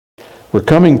We're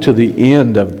coming to the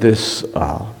end of this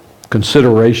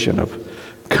consideration of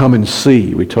come and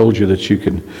see. We told you that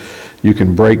you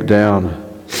can break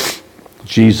down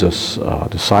Jesus'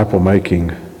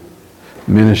 disciple-making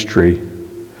ministry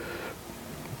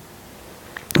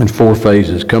in 4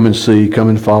 phases. Come and see, come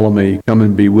and follow me, come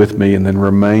and be with me, and then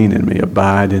remain in me,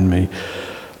 abide in me.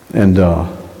 And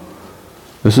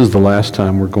this is the last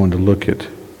time we're going to look at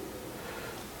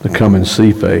the come and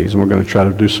see phase, and we're going to try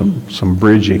to do some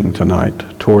bridging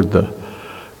tonight toward the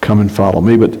come and follow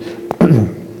me. But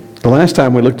the last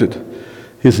time we looked at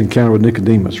his encounter with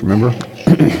Nicodemus, remember?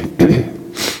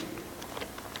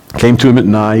 Came to him at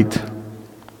night,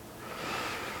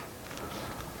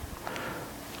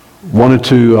 wanted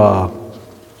to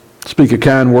speak a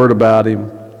kind word about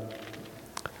him,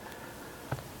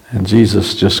 and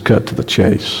Jesus just cut to the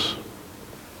chase.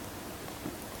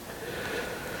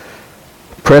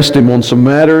 Pressed him on some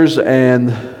matters,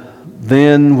 and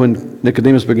then when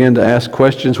Nicodemus began to ask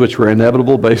questions which were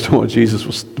inevitable based on what Jesus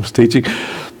was teaching,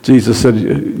 Jesus said,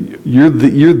 you're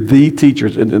the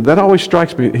teachers. And that always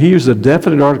strikes me. He used a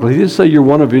definite article. He didn't say you're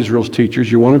one of Israel's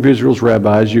teachers, you're one of Israel's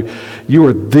rabbis. You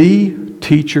are the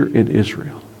teacher in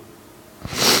Israel.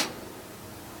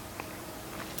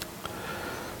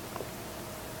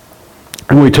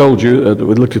 And we told you,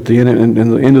 we looked at the end, and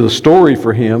the end of the story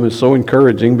for him is so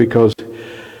encouraging because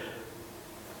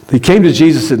he came to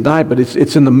Jesus at night, but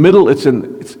it's in the middle. It's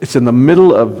in the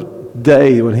middle of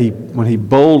day when he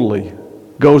boldly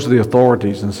goes to the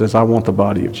authorities and says, "I want the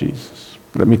body of Jesus.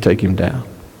 Let me take him down."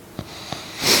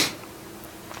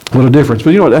 What a difference! But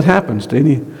you know what? That happens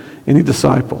to any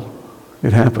disciple.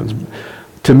 It happens.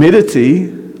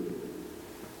 Timidity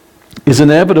is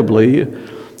inevitably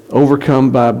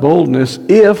overcome by boldness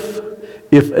if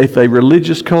a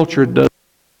religious culture does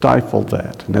stifle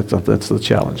that. And that's the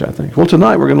challenge, I think. Well,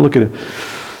 tonight we're going to look at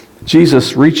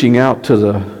Jesus reaching out to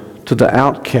the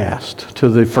outcast, to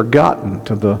the forgotten,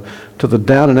 to the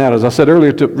down and out. As I said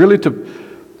earlier,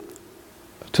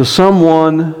 to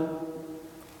someone.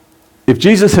 If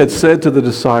Jesus had said to the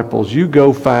disciples, "You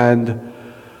go find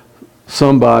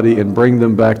somebody and bring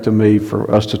them back to me for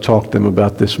us to talk to them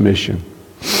about this mission,"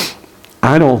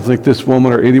 I don't think this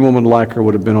woman or any woman like her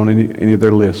would have been on any of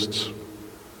their lists.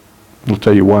 I'll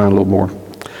tell you why in a little more.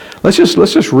 Let's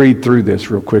just read through this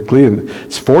real quickly. And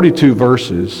it's 42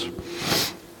 verses.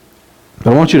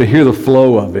 But I want you to hear the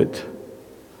flow of it.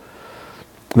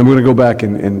 And then we're going to go back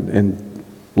and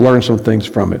learn some things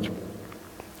from it.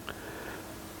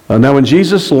 Now when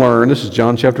Jesus learned, this is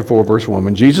John chapter 4, verse 1,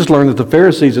 when Jesus learned that the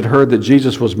Pharisees had heard that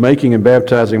Jesus was making and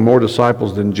baptizing more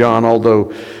disciples than John,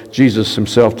 although Jesus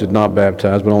himself did not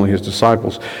baptize, but only his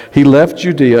disciples, he left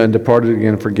Judea and departed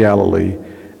again for Galilee,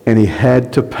 and he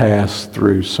had to pass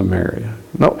through Samaria.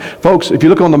 No, folks, if you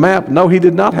look on the map, no, he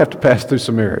did not have to pass through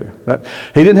Samaria.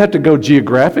 He didn't have to go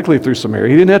geographically through Samaria.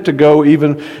 He didn't have to go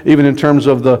even in terms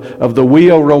of the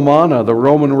Via Romana, the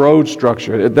Roman road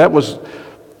structure. That was...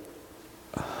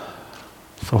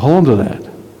 So hold on to that.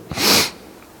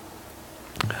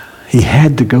 He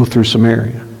had to go through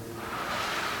Samaria.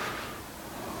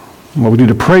 What we need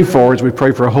to pray for as we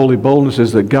pray for a holy boldness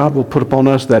is that God will put upon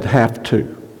us that have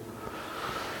to.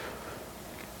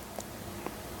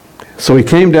 So he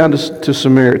came down to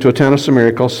Samaria, to a town of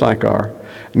Samaria called Sychar,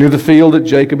 near the field that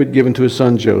Jacob had given to his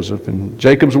son Joseph. And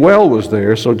Jacob's well was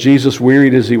there, so Jesus,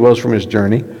 wearied as he was from his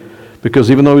journey, because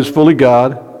even though he was fully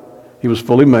God, he was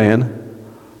fully man,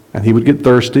 and he would get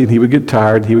thirsty, and he would get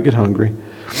tired, and he would get hungry.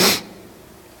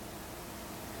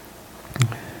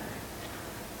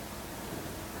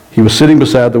 He was sitting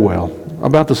beside the well,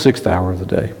 about the 6th hour of the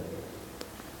day,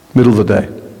 middle of the day.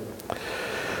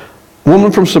 A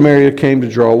woman from Samaria came to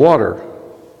draw water.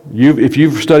 If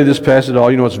you've studied this passage at all,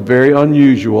 you know it's very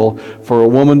unusual for a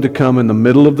woman to come in the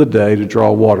middle of the day to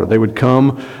draw water. They would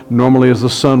come normally as the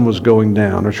sun was going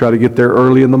down, or try to get there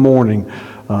early in the morning.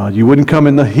 You wouldn't come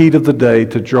in the heat of the day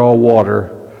to draw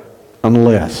water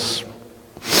unless.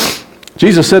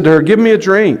 Jesus said to her, "Give me a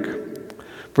drink."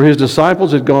 For his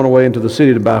disciples had gone away into the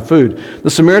city to buy food.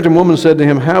 The Samaritan woman said to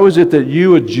him, "How is it that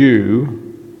you, a Jew,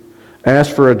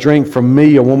 ask for a drink from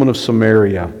me, a woman of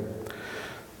Samaria?"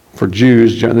 For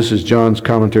Jews, this is John's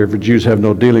commentary, for Jews have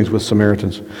no dealings with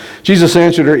Samaritans. Jesus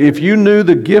answered her, "If you knew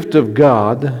the gift of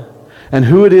God and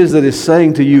who it is that is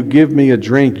saying to you, 'Give me a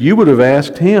drink,' you would have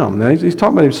asked him." Now he's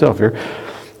talking about himself here.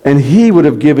 "And he would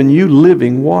have given you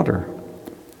living water."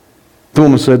 The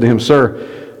woman said to him, "Sir,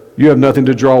 you have nothing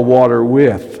to draw water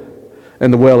with,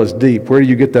 and the well is deep. Where do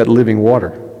you get that living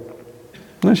water?"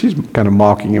 Well, she's kind of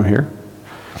mocking him here.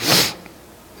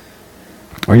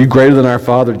 "Are you greater than our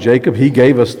father Jacob? He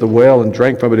gave us the well and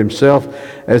drank from it himself,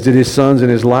 as did his sons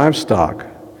and his livestock.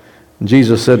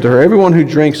 Jesus said to her, everyone who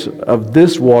drinks of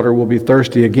this water will be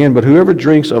thirsty again, but whoever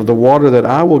drinks of the water that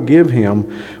I will give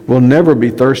him will never be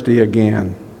thirsty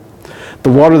again.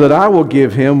 The water that I will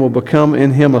give him will become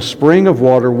in him a spring of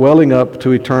water welling up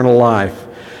to eternal life.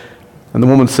 And the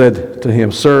woman said to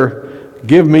him, Sir,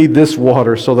 give me this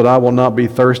water so that I will not be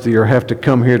thirsty or have to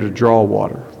come here to draw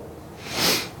water.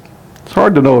 It's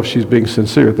hard to know if she's being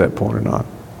sincere at that point or not.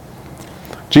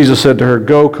 Jesus said to her,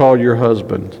 Go call your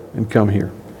husband and come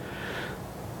here.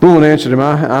 The woman answered him,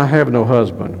 I have no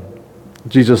husband.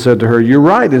 Jesus said to her, You're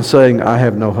right in saying, I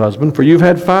have no husband, for you've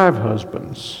had 5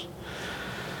 husbands.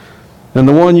 And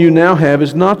the one you now have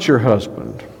is not your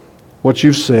husband. What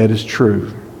you've said is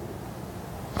true.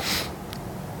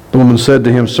 The woman said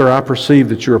to him, Sir, I perceive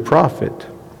that you're a prophet.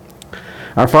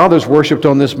 Our fathers worshipped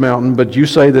on this mountain, but you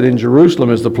say that in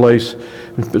Jerusalem is the place,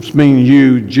 meaning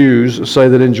you Jews say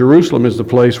that in Jerusalem is the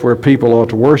place where people ought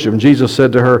to worship. And Jesus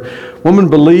said to her, Woman,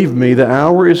 believe me, the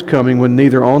hour is coming when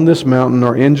neither on this mountain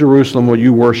nor in Jerusalem will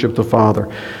you worship the Father.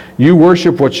 You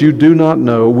worship what you do not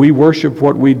know. We worship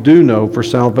what we do know, for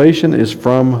salvation is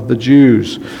from the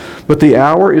Jews. But the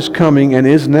hour is coming and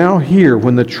is now here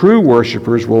when the true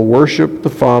worshipers will worship the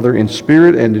Father in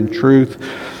spirit and in truth.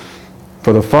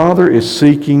 For the Father is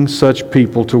seeking such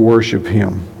people to worship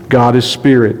Him. God is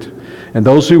spirit, and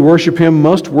those who worship Him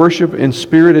must worship in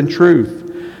spirit and truth.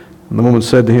 And the woman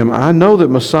said to him, I know that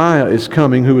Messiah is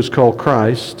coming, who is called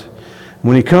Christ.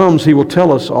 When He comes, He will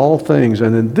tell us all things.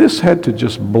 And then this had to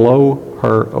just blow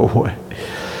her away.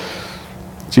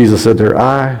 Jesus said to her,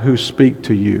 I who speak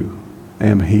to you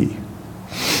am He.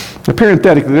 Now,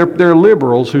 parenthetically, there are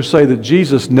liberals who say that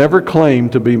Jesus never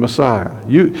claimed to be Messiah.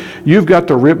 You've got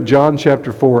to rip John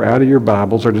chapter 4 out of your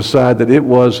Bibles or decide that it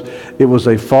was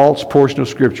a false portion of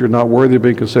Scripture not worthy of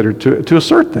being considered to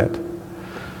assert that.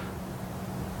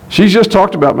 She's just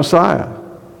talked about Messiah,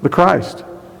 the Christ.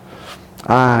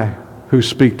 I who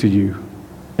speak to you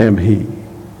am He.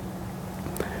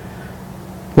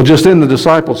 Well, just then the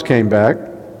disciples came back.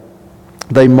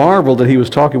 They marveled that He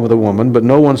was talking with a woman, but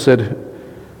no one said,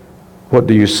 What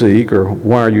do you seek? Or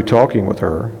why are you talking with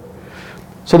her?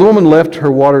 So the woman left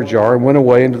her water jar and went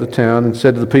away into the town and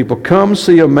said to the people, Come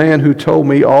see a man who told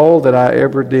me all that I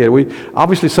ever did.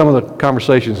 Obviously some of the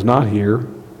conversation is not here.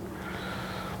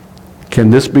 Can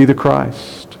this be the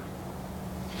Christ?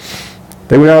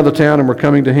 They went out of the town and were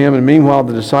coming to Him, and meanwhile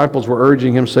the disciples were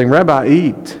urging Him, saying, Rabbi,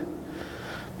 eat.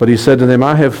 But He said to them,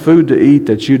 I have food to eat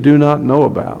that you do not know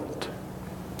about.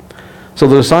 So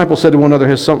the disciples said to one another,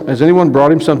 Has anyone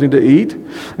brought him something to eat?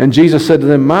 And Jesus said to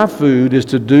them, My food is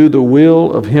to do the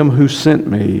will of Him who sent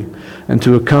me and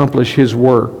to accomplish His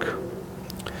work.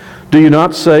 Do you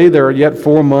not say there are yet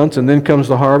 4 months and then comes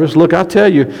the harvest? Look, I tell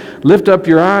you, lift up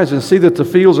your eyes and see that the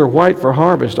fields are white for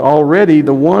harvest. Already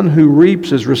the one who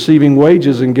reaps is receiving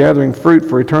wages and gathering fruit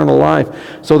for eternal life,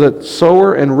 so that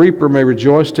sower and reaper may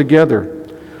rejoice together.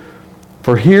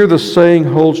 For here the saying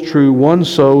holds true, one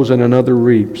sows and another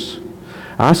reaps.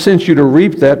 I sent you to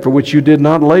reap that for which you did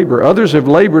not labor. Others have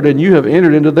labored, and you have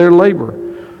entered into their labor.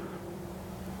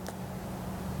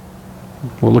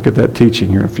 We'll look at that teaching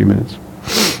here in a few minutes.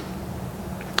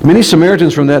 Many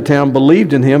Samaritans from that town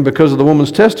believed in Him because of the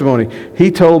woman's testimony. He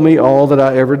told me all that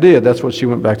I ever did. That's what she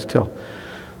went back to tell.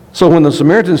 So when the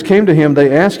Samaritans came to Him,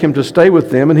 they asked Him to stay with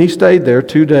them, and He stayed there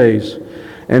 2 days.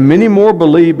 And many more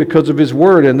believed because of His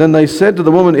word. And then they said to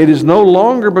the woman, It is no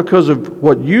longer because of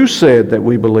what you said that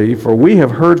we believe, for we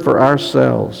have heard for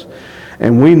ourselves,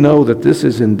 and we know that this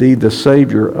is indeed the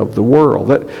Savior of the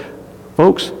world.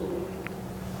 Folks,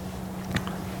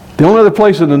 the only other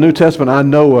place in the New Testament I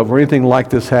know of where anything like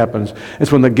this happens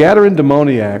is when the Gadarene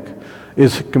demoniac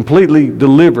is completely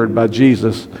delivered by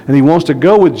Jesus, and he wants to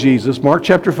go with Jesus. Mark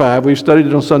chapter 5, we've studied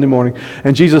it on Sunday morning,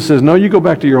 and Jesus says, No, you go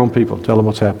back to your own people, tell them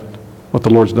what's happened, what the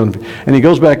Lord's done for you. And he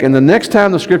goes back, and the next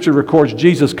time the Scripture records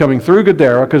Jesus coming through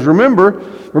Gadara, because remember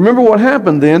what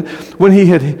happened then, when he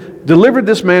had delivered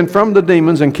this man from the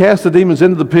demons and cast the demons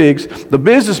into the pigs, the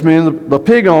businessmen, the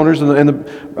pig owners,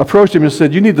 approached him and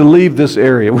said, You need to leave this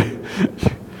area.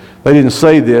 They didn't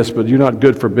say this, but you're not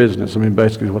good for business. I mean,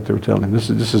 basically what they were telling him. This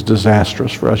is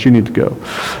disastrous for us. You need to go.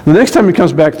 The next time he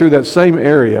comes back through that same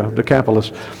area,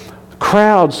 Decapolis,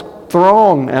 crowds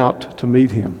throng out to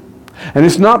meet him. And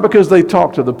it's not because they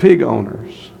talked to the pig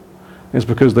owners. It's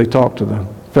because they talked to the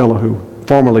fellow who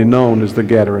formerly known as the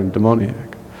Gadarene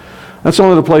demoniac. That's the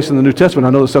only other place in the New Testament I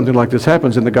know that something like this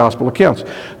happens in the gospel accounts.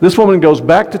 This woman goes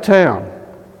back to town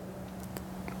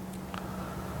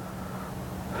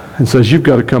and says, You've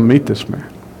got to come meet this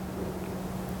man.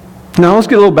 Now let's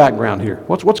get a little background here.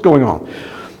 What's going on?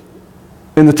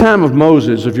 In the time of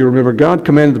Moses, if you remember, God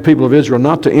commanded the people of Israel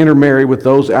not to intermarry with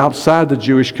those outside the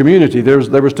Jewish community. There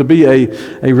was to be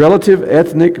a relative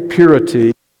ethnic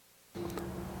purity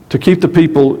to keep the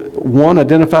people, one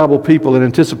identifiable people, in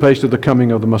anticipation of the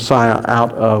coming of the Messiah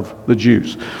out of the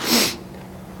Jews.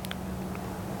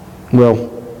 Well,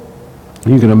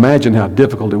 you can imagine how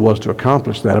difficult it was to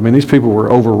accomplish that. I mean, these people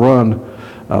were overrun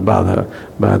by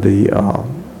the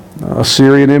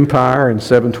Assyrian Empire in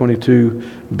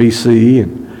 722 BC,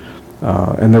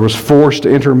 and there was forced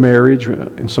intermarriage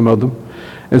in some of them.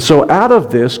 And so out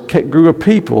of this grew a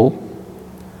people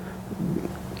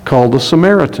called the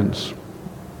Samaritans.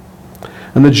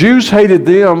 And the Jews hated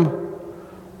them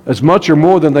as much or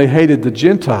more than they hated the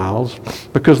Gentiles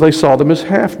because they saw them as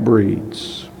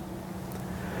half-breeds.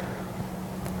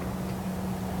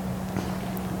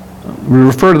 We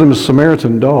refer to them as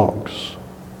Samaritan dogs.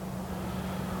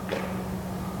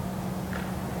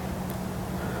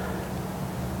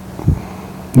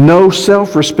 No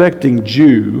self-respecting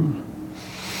Jew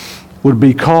would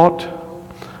be caught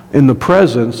in the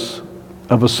presence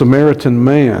of a Samaritan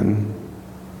man,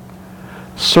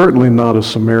 certainly not a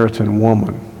Samaritan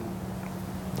woman.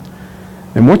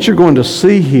 And what you're going to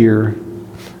see here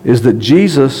is that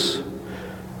Jesus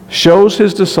shows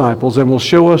his disciples, and will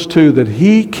show us too, that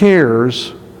he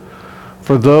cares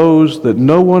for those that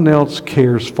no one else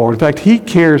cares for. In fact, he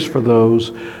cares for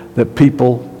those that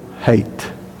people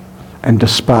hate and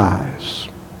despise.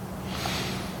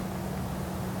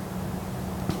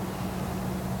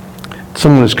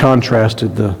 Someone has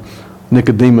contrasted the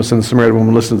Nicodemus and the Samaritan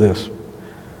woman. Listen to this.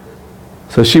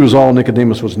 So she was all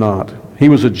Nicodemus was not. He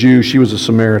was a Jew, she was a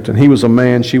Samaritan. He was a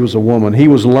man, she was a woman. He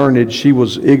was learned, she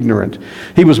was ignorant.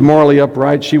 He was morally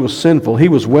upright, she was sinful. He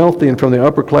was wealthy and from the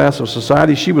upper class of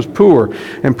society, she was poor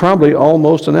and probably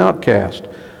almost an outcast,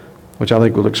 which I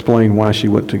think will explain why she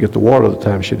went to get the water the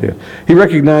time she did. He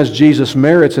recognized Jesus'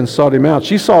 merits and sought him out.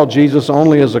 She saw Jesus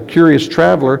only as a curious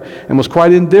traveler and was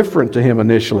quite indifferent to him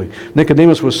initially.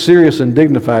 Nicodemus was serious and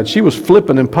dignified. She was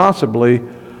flippant and possibly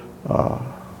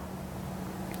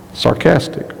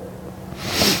sarcastic.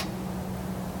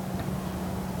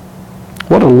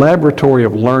 What a laboratory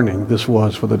of learning this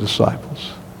was for the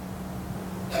disciples.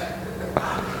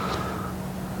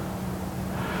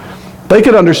 They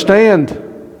could understand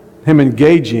him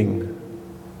engaging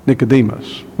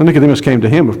Nicodemus. When Nicodemus came to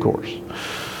him, of course.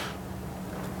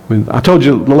 I told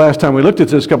you the last time we looked at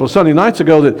this a couple of Sunday nights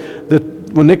ago that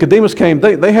when Nicodemus came,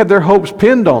 they had their hopes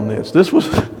pinned on this. This was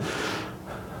that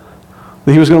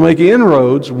he was going to make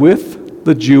inroads with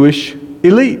the Jewish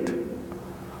elite.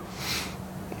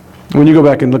 When you go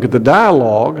back and look at the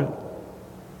dialogue,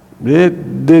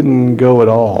 it didn't go at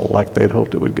all like they'd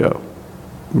hoped it would go.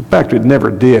 In fact, it never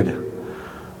did,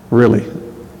 really,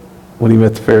 when he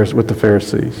met with the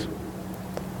Pharisees.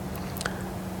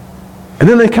 And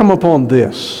then they come upon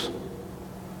this.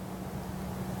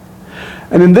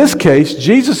 And in this case,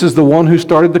 Jesus is the one who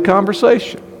started the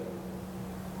conversation.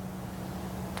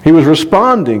 He was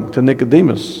responding to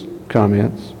Nicodemus'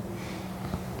 comments.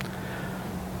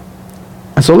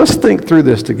 And so let's think through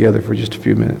this together for just a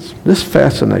few minutes. This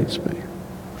fascinates me.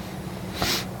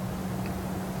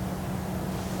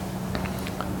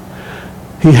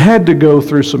 He had to go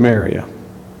through Samaria.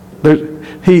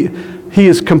 He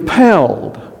is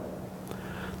compelled.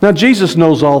 Now, Jesus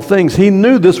knows all things. He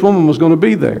knew this woman was going to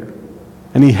be there,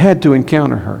 and he had to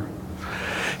encounter her.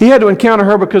 He had to encounter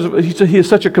her because he is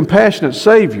such a compassionate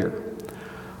Savior.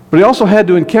 But he also had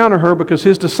to encounter her because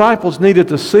his disciples needed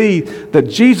to see that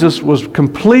Jesus was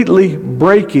completely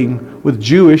breaking with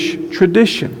Jewish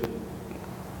tradition.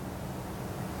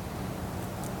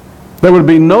 There would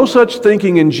be no such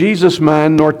thinking in Jesus'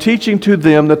 mind, nor teaching to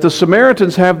them that the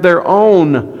Samaritans have their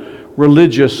own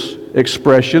religious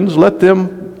expressions. Let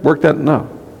them work that. No.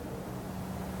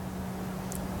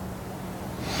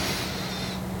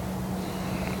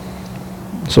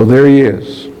 So there he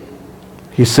is.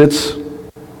 He sits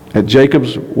at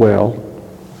Jacob's well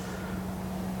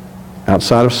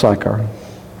outside of Sychar.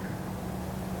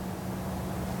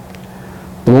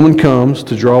 The woman comes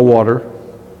to draw water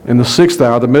in the 6th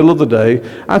hour, the middle of the day.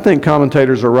 I think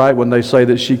commentators are right when they say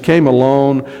that she came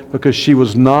alone because she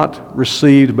was not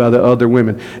received by the other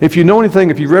women. If you know anything,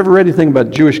 if you've ever read anything about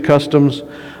Jewish customs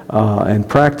and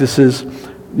practices,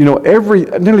 you know,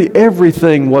 nearly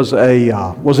everything was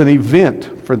an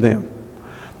event for them.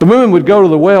 The women would go to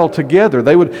the well together.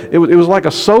 It was like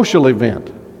a social event.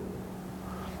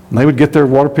 And they would get their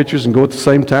water pitchers and go at the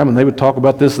same time, and they would talk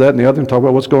about this, that, and the other, and talk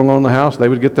about what's going on in the house. They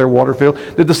would get their water filled.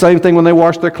 Did the same thing when they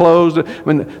washed their clothes.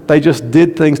 When they just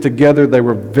did things together. They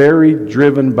were very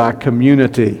driven by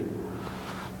community.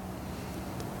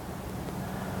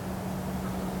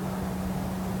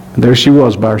 And there she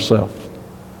was by herself.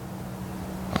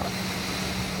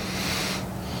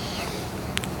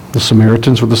 The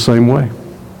Samaritans were the same way.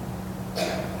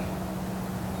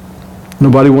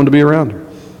 Nobody wanted to be around her.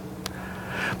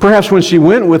 Perhaps when she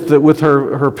went with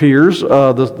her peers,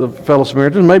 the fellow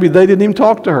Samaritans, maybe they didn't even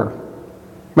talk to her.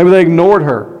 Maybe they ignored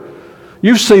her.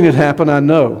 You've seen it happen, I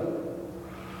know.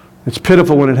 It's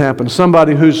pitiful when it happens.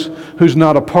 Somebody who's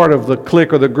not a part of the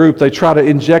clique or the group, they try to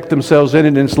inject themselves in it,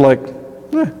 and it's like,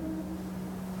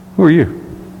 who are you?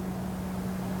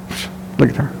 Look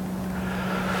at her.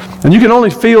 And you can only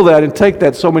feel that and take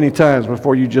that so many times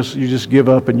before you just give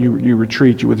up and you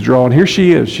retreat, you withdraw. And here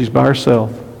she is. She's by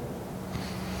herself.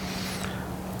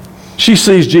 She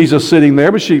sees Jesus sitting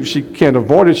there, but she can't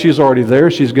avoid it. She's already there.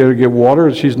 She's going to get water,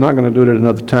 and she's not going to do it at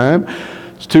another time.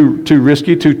 It's too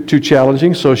risky, too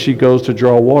challenging, so she goes to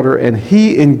draw water, and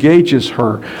he engages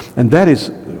her. And that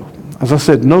is, as I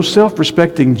said, no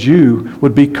self-respecting Jew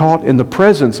would be caught in the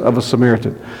presence of a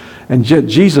Samaritan. And yet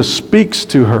Jesus speaks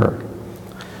to her.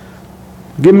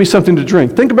 Give me something to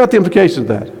drink. Think about the implications of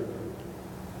that.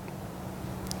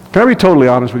 Can I be totally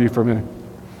honest with you for a minute?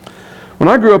 When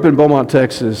I grew up in Beaumont,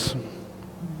 Texas,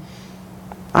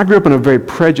 I grew up in a very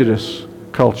prejudiced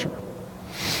culture.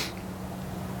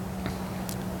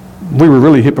 We were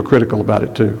really hypocritical about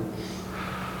it too.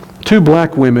 Two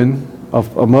black women,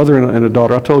 a mother and a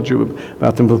daughter, I told you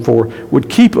about them before, would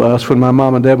keep us when my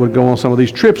mom and dad would go on some of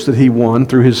these trips that he won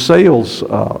through his sales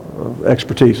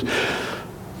expertise.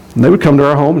 And they would come to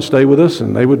our home and stay with us,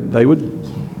 and they would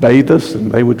bathe us,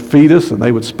 and they would feed us, and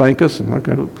they would spank us.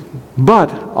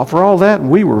 But for all that,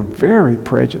 we were very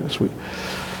prejudiced. We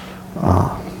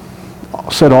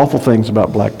said awful things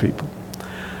about black people.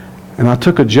 And I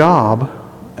took a job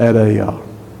at a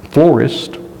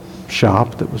florist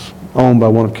shop that was owned by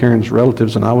one of Karen's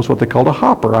relatives, and I was what they called a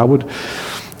hopper. I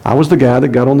was the guy that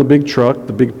got on the big truck,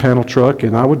 the big panel truck,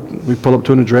 and we'd pull up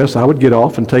to an address. I would get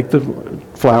off and take the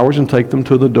flowers and take them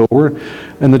to the door.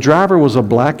 And the driver was a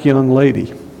black young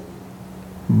lady.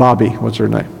 Bobby was her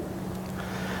name.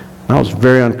 And I was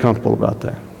very uncomfortable about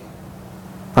that.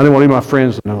 I didn't want any of my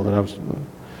friends to know that I was.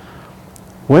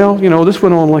 Well, this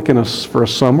went on for a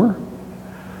summer.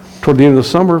 Toward the end of the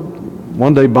summer,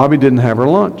 one day Bobby didn't have her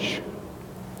lunch.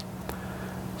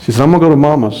 She said, I'm going to go to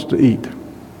Mama's to eat.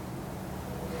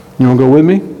 You want to go with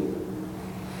me?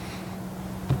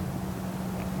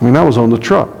 I was on the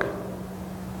truck.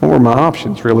 What were my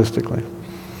options, realistically?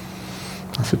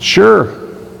 I said, sure.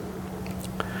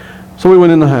 So we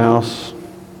went in the house.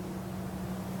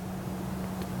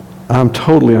 I'm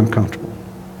totally uncomfortable.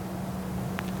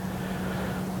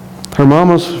 Her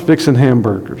mama's fixing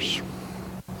hamburgers.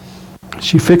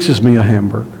 She fixes me a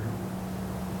hamburger.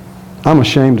 I'm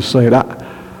ashamed to say it.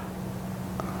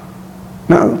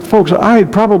 Now, folks, I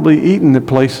had probably eaten at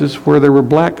places where there were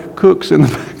black cooks in the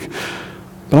back.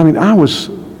 But I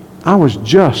was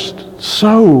just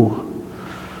so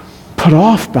put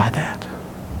off by that.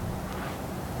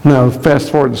 Now,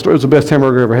 fast forward the story, it was the best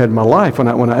hamburger I ever had in my life when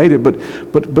I ate it.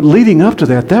 But leading up to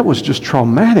that was just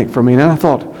traumatic for me. And I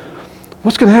thought,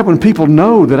 what's going to happen when people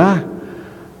know that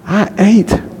I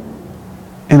ate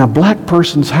in a black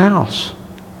person's house,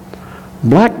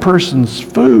 black person's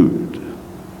food,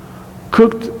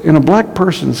 cooked in a black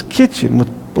person's kitchen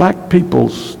with black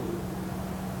people's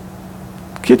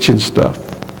kitchen stuff?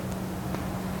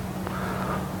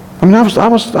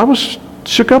 I was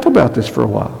shook up about this for a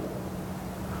while.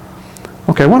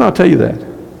 Okay, why don't I tell you that?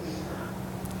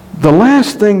 The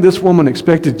last thing this woman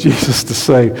expected Jesus to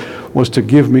say was to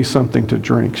give me something to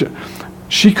drink.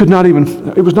 She could not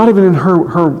even, it was not even in her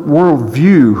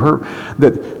worldview,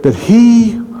 that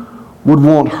he would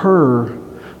want her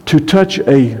to touch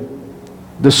a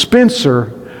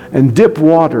dispenser and dip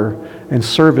water and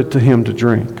serve it to him to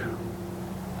drink.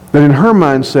 That in her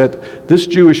mindset, this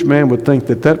Jewish man would think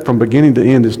that from beginning to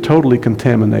end is totally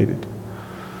contaminated.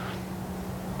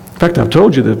 In fact, I've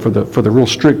told you that for the real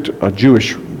strict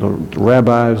Jewish the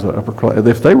rabbis, the upper class,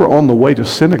 if they were on the way to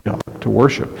synagogue to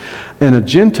worship, and a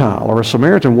Gentile or a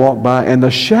Samaritan walked by, and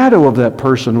the shadow of that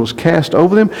person was cast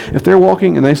over them, if they're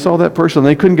walking and they saw that person and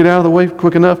they couldn't get out of the way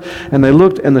quick enough, and they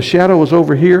looked and the shadow was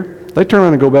over here, they turned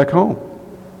around and go back home.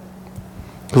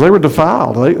 Because they were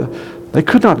defiled. They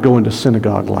could not go into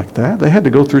synagogue like that. They had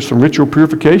to go through some ritual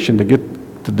purification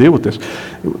to deal with this.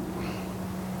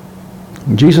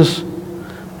 Jesus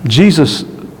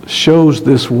shows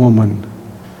this woman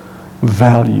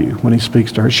value when he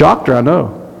speaks to her. Shocked her, I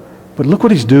know. But look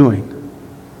what he's doing.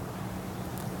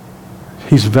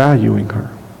 He's valuing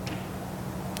her.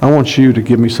 I want you to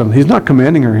give me something. He's not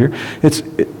commanding her here.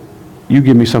 You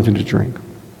give me something to drink.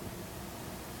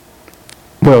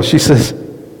 Well, she says,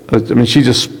 I mean, she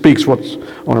just speaks what's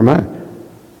on her mind.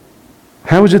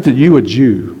 How is it that you, a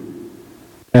Jew,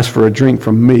 ask for a drink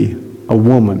from me, a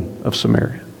woman of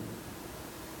Samaria?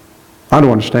 I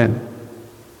don't understand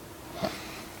it.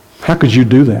 How could you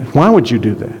do that? Why would you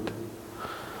do that?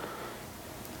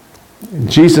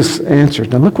 And Jesus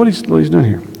answered. Now look what he's doing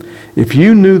here. If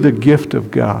you knew the gift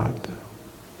of God,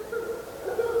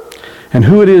 and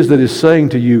who it is that is saying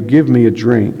to you, give me a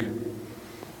drink,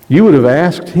 you would have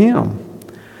asked him,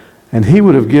 and he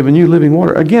would have given you living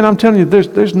water. Again, I'm telling you,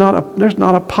 there's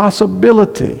not a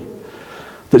possibility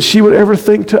that she would ever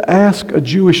think to ask a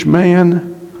Jewish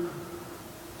man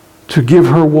to give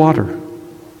her water.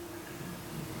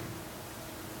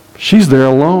 She's there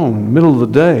alone, middle of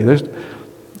the day.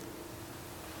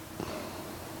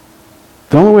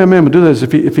 The only way a man would do that is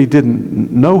if he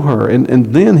didn't know her. And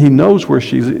then he knows where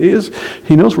she is.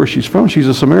 He knows where she's from. She's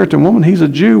a Samaritan woman. He's a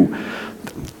Jew.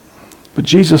 But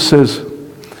Jesus says,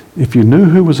 if you knew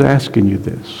who was asking you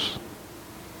this,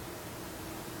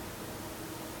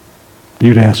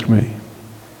 you'd ask me.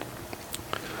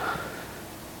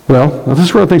 Well, now this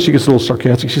is where I think she gets a little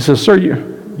sarcastic. She says, sir,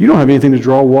 you don't have anything to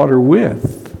draw water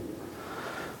with.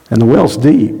 And the well's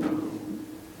deep.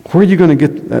 Where are you going to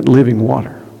get that living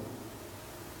water?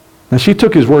 Now, she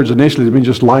took his words initially to mean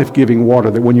just life-giving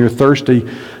water, that when you're thirsty,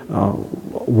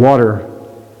 water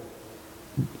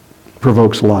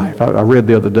provokes life. I read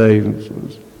the other day,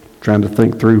 trying to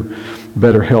think through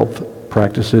better health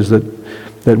practices,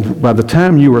 that by the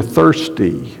time you are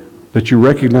thirsty, that you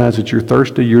recognize that you're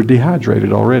thirsty, you're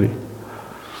dehydrated already.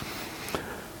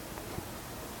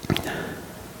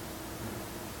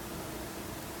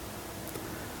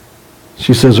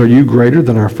 She says, are you greater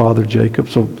than our father Jacob?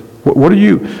 So what are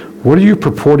you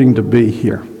purporting to be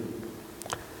here?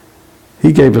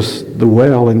 He gave us the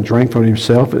well and drank from it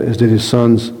himself, as did his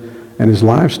sons and his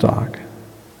livestock.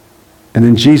 And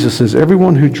then Jesus says,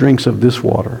 everyone who drinks of this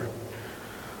water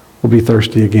will be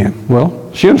thirsty again.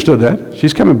 Well, she understood that. She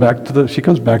comes back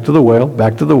to the well,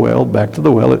 back to the well, back to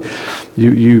the well.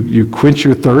 You quench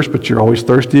your thirst, but you're always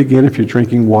thirsty again if you're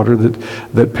drinking water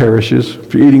that perishes.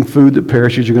 If you're eating food that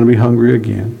perishes, you're going to be hungry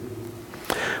again.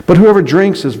 But whoever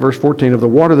drinks, says verse 14, of the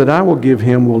water that I will give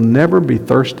him will never be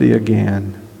thirsty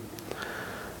again.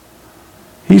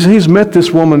 He's met this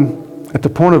woman at the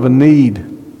point of a need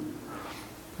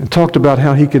and talked about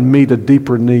how he can meet a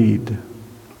deeper need.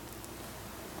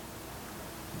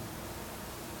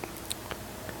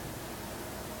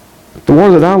 The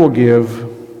water that I will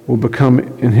give will become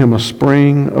in him a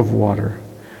spring of water,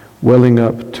 welling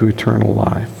up to eternal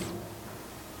life.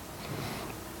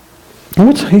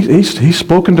 And he's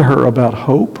spoken to her about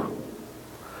hope.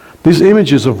 These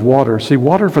images of water. See,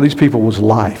 water for these people was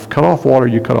life. Cut off water,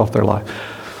 you cut off their life.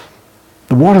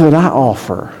 The water that I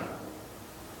offer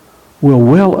will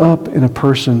well up in a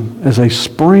person as a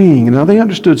spring. Now, they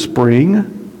understood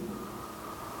spring.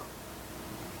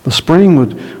 The spring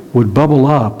would bubble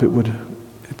up.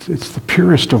 It's the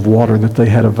purest of water that they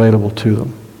had available to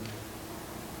them.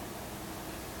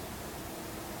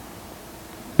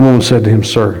 The woman said to him,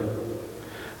 sir,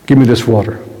 give me this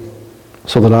water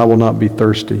so that I will not be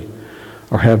thirsty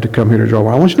or have to come here to draw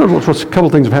water. I want you to know a couple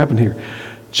of things have happened here.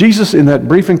 Jesus, in that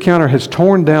brief encounter, has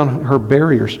torn down her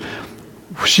barriers.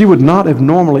 She would not have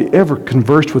normally ever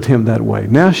conversed with him that way.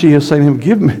 Now she is saying to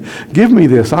him, give me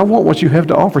this. I want what you have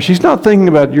to offer. She's not thinking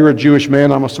about, you're a Jewish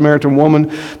man, I'm a Samaritan woman,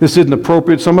 this isn't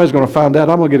appropriate, somebody's going to find out,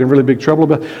 I'm going to get in really big trouble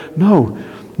about it.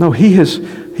 No, he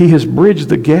has bridged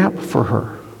the gap for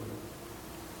her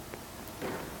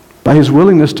by his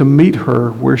willingness to meet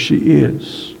her where she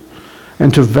is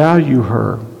and to value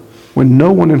her when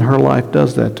no one in her life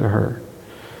does that to her.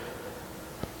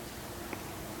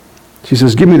 She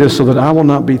says, give me this so that I will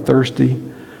not be thirsty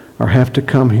or have to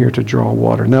come here to draw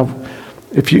water. Now,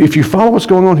 if you follow what's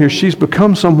going on here, she's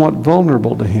become somewhat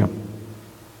vulnerable to him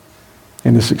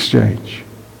in this exchange.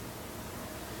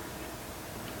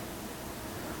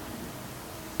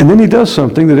 And then he does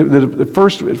something that at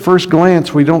first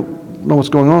glance we don't know what's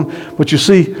going on. But you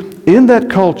see, in that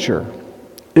culture,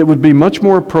 it would be much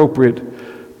more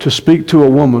appropriate to speak to a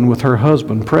woman with her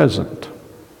husband present.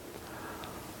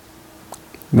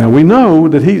 Now, we know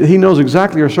that he knows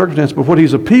exactly our circumstance, but what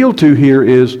he's appealed to here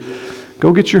is,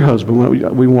 go get your husband. I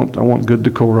want good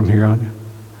decorum here on you.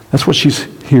 That's what she's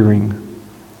hearing.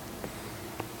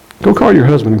 Go call your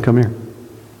husband and come here.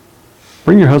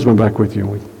 Bring your husband back with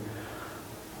you, and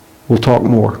we'll talk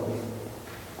more.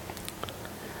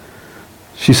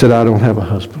 She said, I don't have a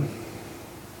husband.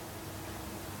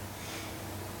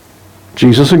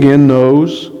 Jesus again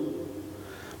knows.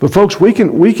 But folks, we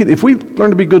can if we learn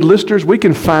to be good listeners, we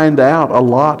can find out a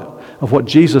lot of what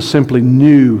Jesus simply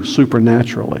knew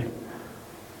supernaturally.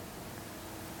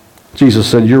 Jesus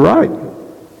said, "You're right,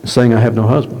 saying I have no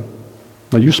husband."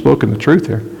 Now, you've spoken the truth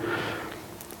here.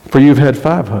 For you've had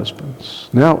 5 husbands.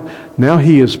 Now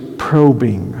he is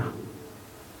probing.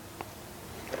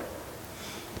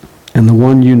 And the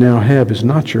one you now have is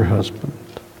not your husband.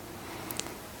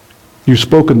 You've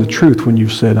spoken the truth when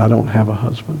you've said, "I don't have a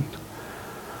husband."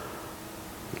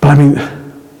 But I mean,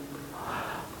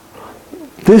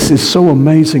 this is so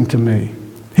amazing to me.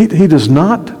 He does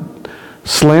not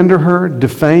slander her,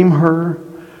 defame her.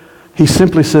 He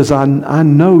simply says, I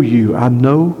know you. I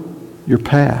know your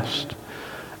past.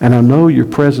 And I know your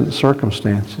present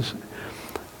circumstances.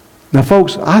 Now,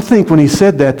 folks, I think when he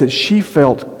said that she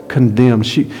felt condemned.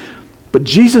 But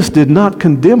Jesus did not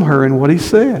condemn her in what he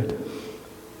said.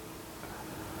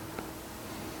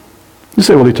 You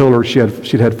say, well, he told her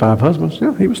she'd had 5 husbands.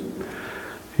 Yeah, he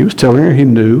was telling her he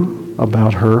knew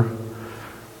about her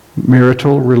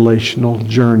marital relational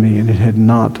journey, and it had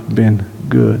not been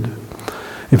good.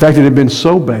 In fact, it had been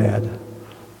so bad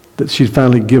that she'd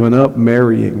finally given up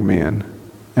marrying men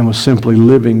and was simply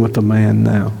living with a man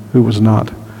now who was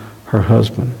not her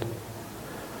husband.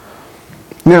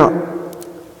 Now,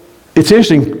 it's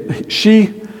interesting.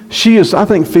 She is, I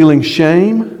think, feeling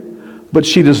shame, but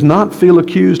she does not feel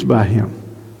accused by him.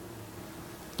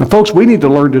 Now, folks, we need to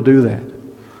learn to do that.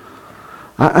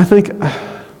 I think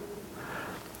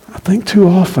too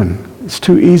often it's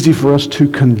too easy for us to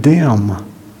condemn,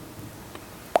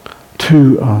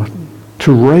 to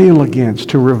rail against,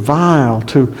 to revile,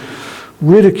 to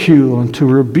ridicule, and to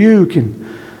rebuke. And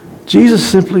Jesus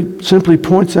simply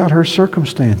points out her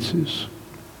circumstances.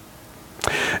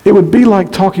 It would be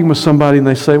like talking with somebody and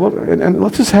they say, well, and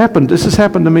this has happened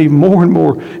to me more and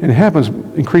more, and it happens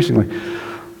increasingly.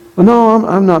 Well, no,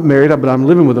 I'm not married, but I'm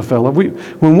living with a fellow.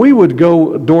 When we would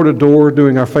go door to door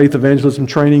doing our faith evangelism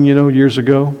training, years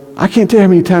ago, I can't tell you how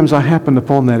many times I happened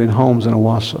upon that in homes in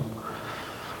Owasso.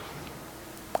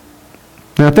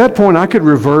 Now, at that point, I could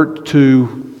revert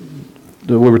to,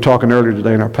 we were talking earlier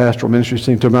today in our pastoral ministry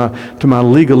scene, to my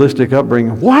legalistic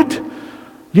upbringing. What?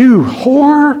 You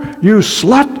whore? You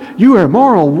slut? You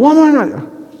immoral woman?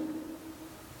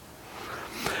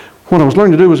 What I was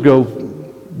learning to do was go,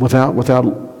 without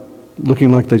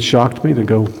looking like they'd shocked me, to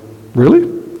go, really?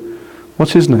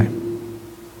 What's his name?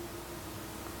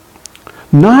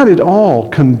 Not at all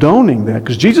condoning that,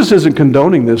 because Jesus isn't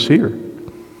condoning this here.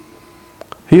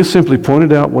 He has simply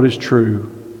pointed out what is true.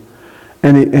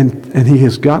 And he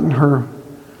has gotten her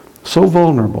so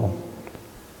vulnerable.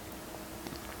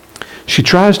 She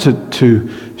tries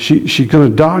she's going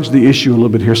to dodge the issue a little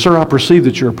bit here. Sir, I perceive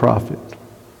that you're a prophet.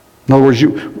 In other words,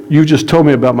 you just told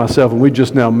me about myself, and we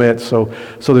just now met, so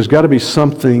there's got to be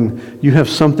something, you have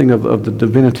something of the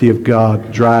divinity of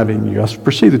God driving you. I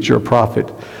perceive that you're a prophet.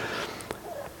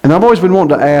 And I've always been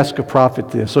wanting to ask a prophet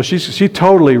this. So she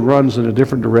totally runs in a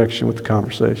different direction with the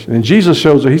conversation. And Jesus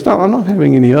shows her, I'm not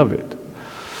having any of it.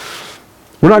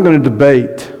 We're not going to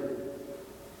debate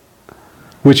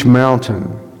which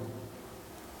mountain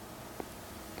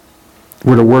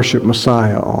we're to worship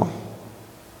Messiah on.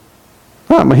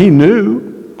 I mean, he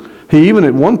knew. He even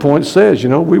at one point says,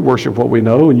 we worship what we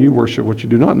know and you worship what you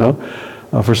do not know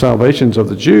for salvations of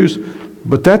the Jews.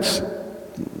 But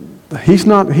he's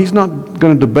not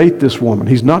going to debate this woman.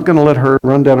 He's not going to let her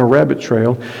run down a rabbit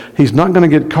trail. He's not going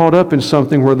to get caught up in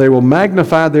something where they will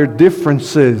magnify their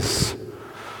differences.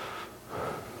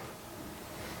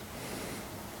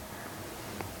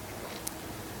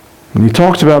 And he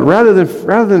talks about, rather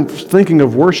than thinking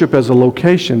of worship as a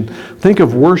location, think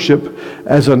of worship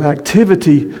as an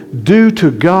activity due to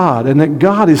God, and that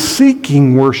God is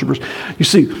seeking worshipers. You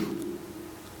see,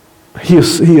 he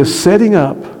is setting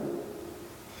up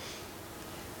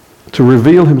to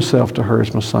reveal himself to her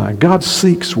as Messiah. God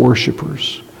seeks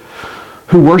worshipers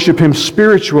who worship him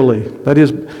spiritually, that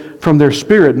is, from their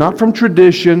spirit, not from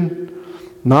tradition,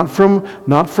 not from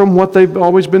what they've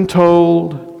always been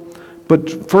told,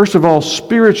 but first of all,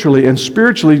 spiritually, and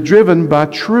spiritually driven by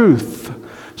truth.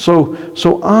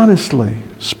 So honestly,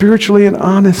 spiritually and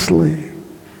honestly.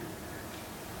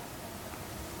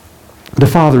 The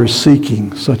Father is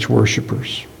seeking such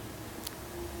worshipers.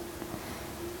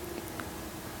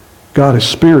 God is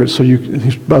spirit, so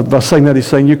by saying that, he's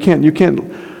saying you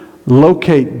can't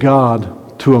locate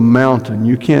God to a mountain.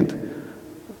 You can't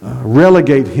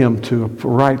relegate him to a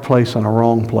right place and a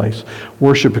wrong place.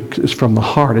 Worship is from the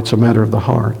heart. It's a matter of the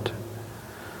heart.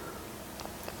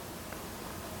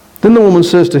 Then the woman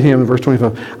says to him in verse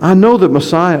 25, I know that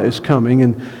Messiah is coming,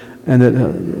 and that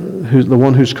who's the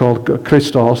one who's called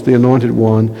Christos, the anointed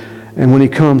one, and when he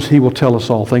comes, he will tell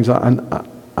us all things.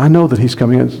 I know that he's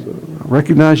coming.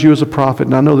 recognize you as a prophet,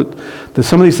 and I know that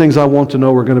some of these things I want to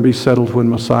know are going to be settled when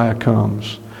Messiah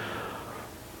comes.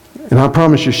 And I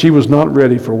promise you, she was not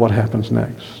ready for what happens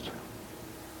next.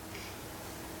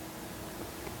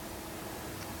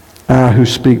 I who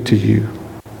speak to you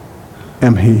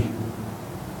am He.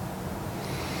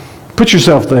 Put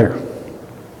yourself there.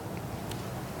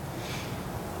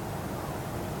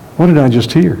 What did I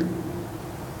just hear?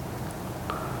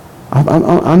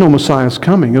 I know Messiah is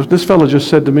coming. This fellow just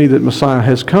said to me that Messiah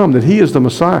has come, that He is the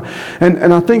Messiah.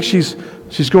 And I think she's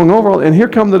going over, and here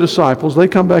come the disciples. They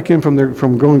come back in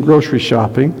from going grocery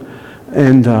shopping,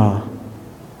 and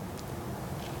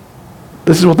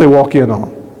this is what they walk in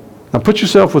on. Now put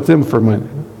yourself with them for a minute.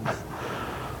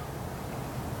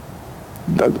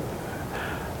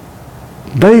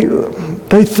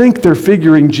 They think they're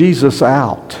figuring Jesus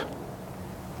out.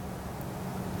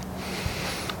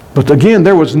 But again,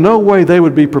 there was no way they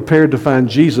would be prepared to find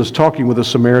Jesus talking with a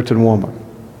Samaritan woman.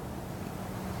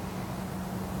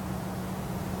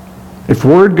 If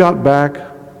word got back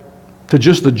to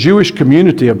just the Jewish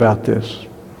community about this,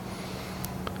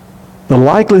 the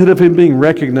likelihood of him being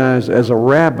recognized as a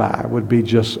rabbi would be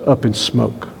just up in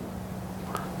smoke.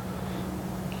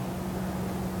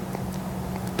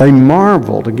 They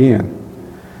marveled again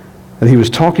that he was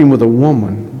talking with a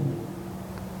woman.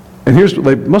 And here's what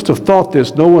they must have thought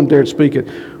this. No one dared speak it.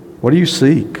 What do you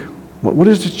seek? What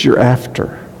is it you're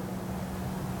after?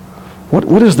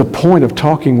 What is the point of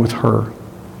talking with her?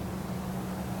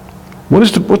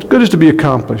 What good is to be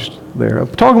accomplished there?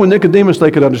 Talking with Nicodemus, they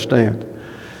could understand.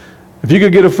 If you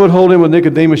could get a foothold in with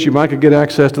Nicodemus, you might could get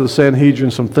access to the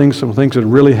Sanhedrin, some things that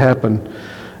really happen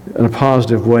in a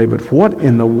positive way. But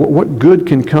what good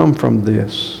can come from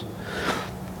this?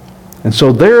 And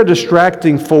so they're a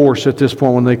distracting force at this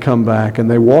point when they come back and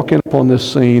they walk in upon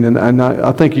this scene. And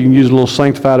I think you can use a little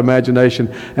sanctified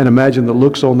imagination and imagine the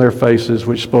looks on their faces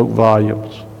which spoke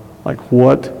volumes. Like,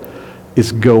 what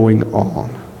is going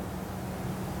on?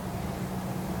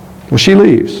 Well, she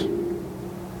leaves.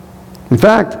 In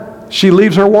fact, she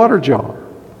leaves her water jar.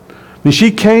 I mean, she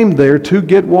came there to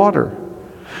get water.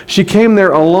 She came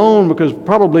there alone because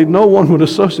probably no one would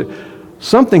associate.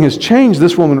 Something has changed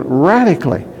this woman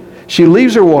radically. She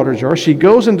leaves her water jar, she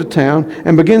goes into town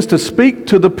and begins to speak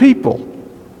to the people.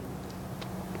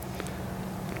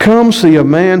 Come see a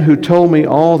man who told me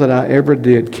all that I ever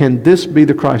did. Can this be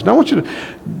the Christ? Now I want you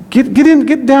to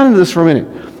get down into this for a minute.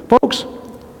 Folks,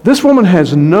 this woman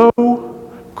has no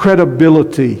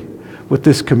credibility with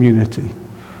this community.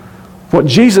 What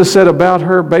Jesus said about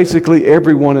her, basically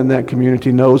everyone in that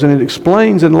community knows, and it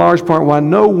explains in large part why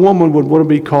no woman would want to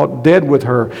be caught dead with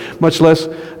her, much less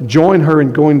join her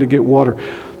in going to get water.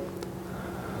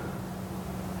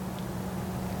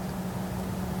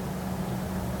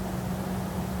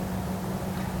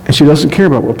 And she doesn't care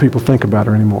about what people think about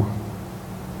her anymore.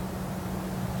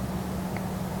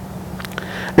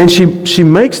 And she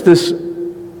makes this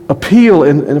appeal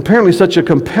in apparently such a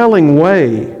compelling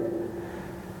way.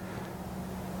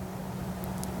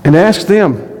 And asks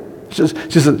them, she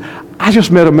said, I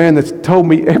just met a man that's told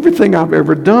me everything I've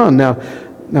ever done. Now,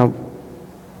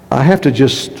 I have to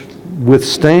just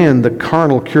withstand the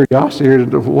carnal curiosity here.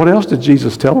 What else did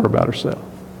Jesus tell her about herself?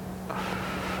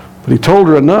 But he told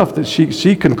her enough that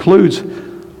she concludes,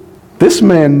 this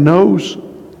man knows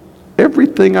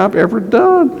everything I've ever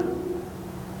done.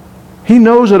 He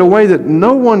knows in a way that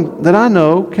no one that I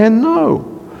know can know.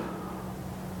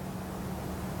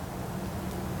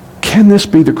 Can this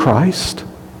be the Christ?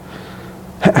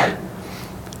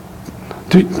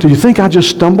 Do you think I just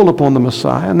stumbled upon the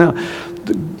Messiah? Now,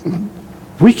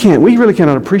 we really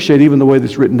cannot appreciate even the way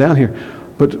that's written down here.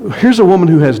 But here's a woman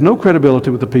who has no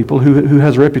credibility with the people, who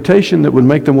has a reputation that would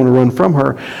make them want to run from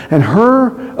her. And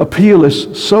her appeal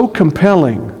is so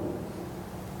compelling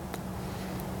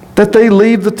that they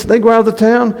go out of the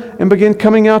town and begin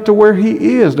coming out to where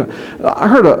he is. Now, I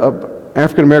heard an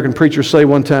African-American preacher say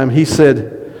one time, he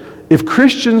said, if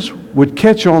Christians would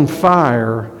catch on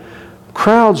fire,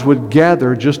 crowds would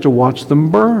gather just to watch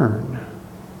them burn.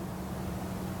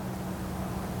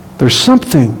 There's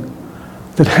something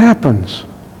that happens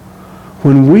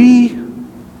when we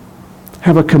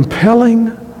have a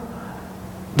compelling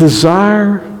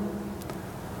desire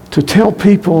to tell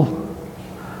people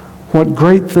what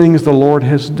great things the Lord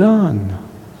has done.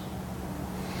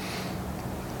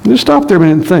 Just stop there a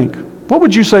minute and think. What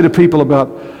would you say to people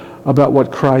about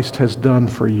what Christ has done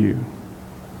for you?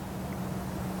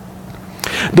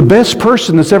 The best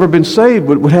person that's ever been saved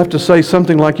would have to say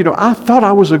something like, I thought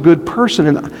I was a good person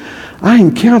and I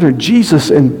encountered Jesus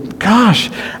and gosh,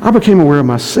 I became aware of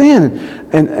my sin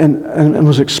and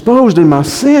was exposed in my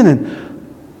sin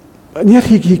And yet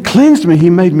he cleansed me. He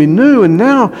made me new. And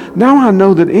now I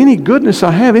know that any goodness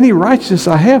I have, any righteousness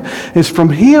I have is from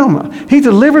Him. He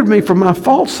delivered me from my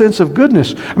false sense of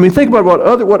goodness. I mean, think about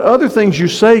what other things you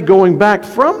say going back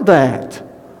from that.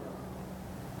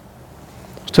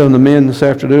 I was telling the men this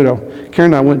afternoon,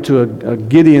 Karen and I went to a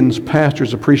Gideon's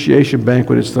Pastor's Appreciation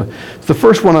Banquet. It's the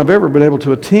first one I've ever been able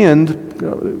to attend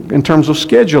in terms of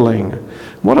scheduling.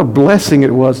 What a blessing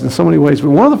it was in so many ways.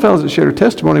 But one of the fellows that shared her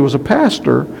testimony was a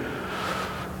pastor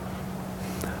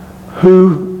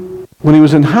who, when he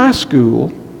was in high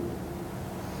school,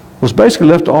 was basically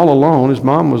left all alone. His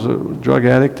mom was a drug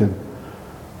addict, and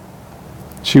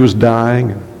she was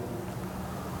dying.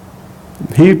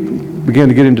 And he began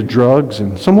to get into drugs,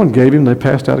 and someone gave him, they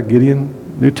passed out a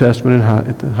Gideon New Testament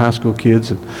at the high school kids,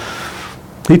 and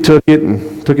he took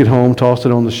it home, tossed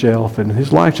it on the shelf, and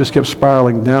his life just kept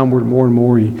spiraling downward more and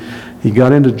more. He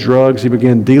got into drugs. He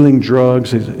began dealing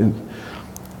drugs, and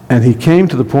he came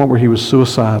to the point where he was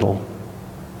suicidal.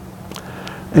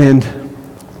 And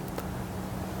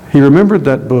he remembered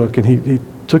that book, and he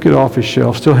took it off his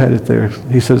shelf, still had it there.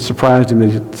 He said it surprised him that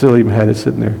he still even had it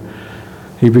sitting there.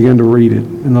 He began to read it,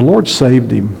 and the Lord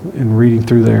saved him in reading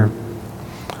through there.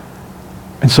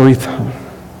 And so he thought,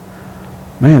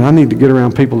 man, I need to get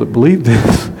around people that believe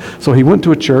this. So he went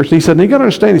to a church, and he said, and you got to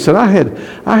understand, he said, I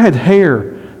had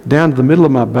hair down to the middle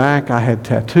of my back. I had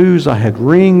tattoos. I had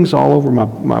rings all over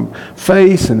my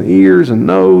face and ears and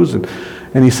nose.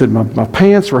 And he said, my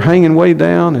pants were hanging way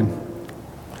down. And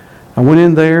I went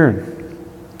in there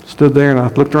and stood there, and I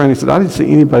looked around. He said, I didn't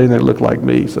see anybody in there that looked like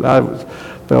me. He said,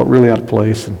 felt really out of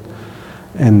place.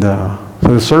 And so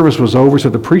the service was over. So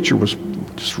the preacher was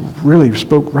just really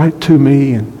spoke right to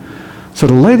me. And so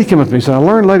the lady came up to me. So I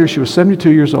learned later she was 72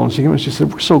 years old. And she came up and she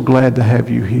said, we're so glad to have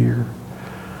you here.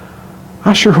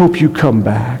 I sure hope you come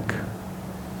back.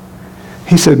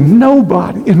 He said,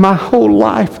 nobody in my whole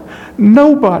life,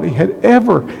 nobody had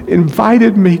ever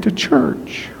invited me to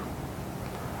church.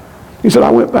 He said,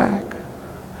 I went back.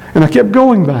 And I kept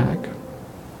going back.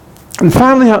 And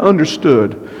finally I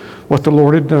understood what the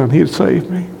Lord had done. He had saved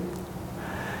me.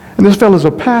 And this fellow's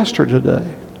a pastor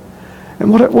today.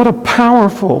 And what a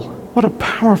powerful,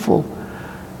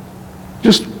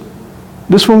 just,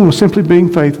 this woman was simply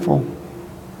being faithful.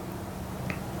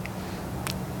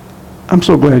 I'm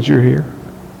so glad you're here.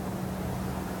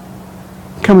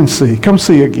 Come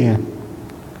see again.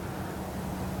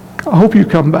 I hope you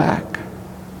come back.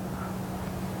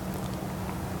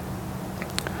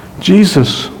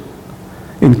 Jesus'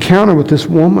 encounter with this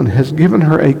woman has given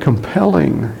her a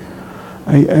compelling,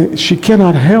 she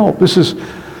cannot help. This is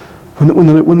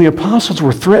when the apostles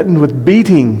were threatened with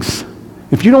beatings.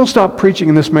 If you don't stop preaching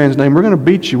in this man's name, we're going to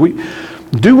beat you.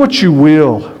 Do what you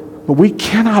will, but we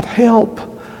cannot help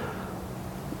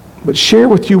but share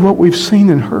with you what we've seen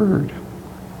and heard.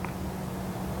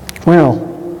 Well,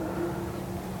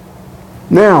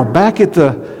 now back at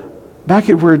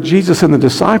where Jesus and the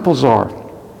disciples are.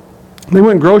 They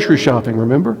went grocery shopping,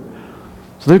 remember?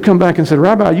 So they've come back and said,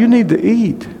 Rabbi, you need to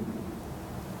eat.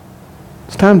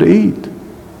 It's time to eat.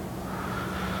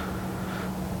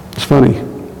 It's funny.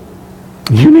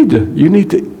 You need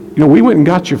to, we went and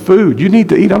got your food. You need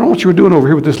to eat. I don't know what you were doing over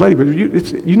here with this lady, but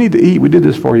you need to eat. We did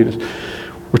this for you.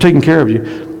 We're taking care of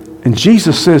you. And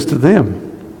Jesus says to them,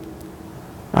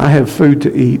 I have food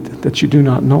to eat that you do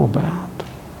not know about.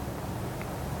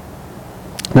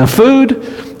 Now,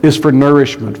 food is for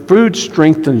nourishment. Food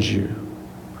strengthens you.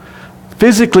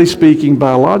 Physically speaking,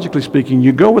 biologically speaking,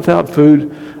 you go without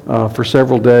food for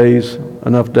several days,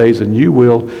 enough days, and you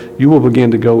will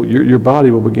begin to go, your body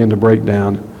will begin to break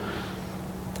down.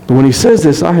 But when he says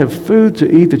this, I have food to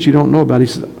eat that you don't know about,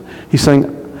 he's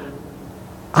saying,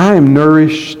 I am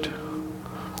nourished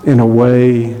in a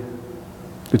way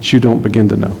that you don't begin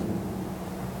to know.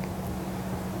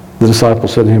 The disciple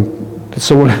said to him, Did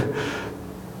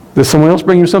someone else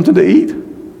bring you something to eat?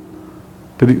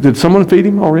 Did someone feed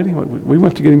him already? We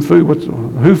went to get him food.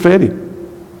 Who fed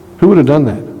him? Who would have done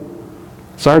that?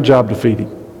 It's our job to feed him.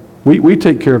 We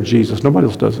take care of Jesus. Nobody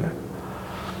else does that.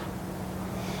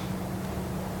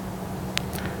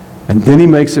 And then he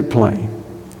makes it plain.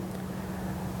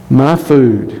 My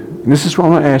food, and this is what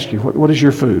I'm going to ask you. What is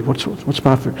your food? What's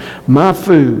my food? My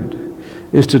food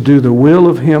is to do the will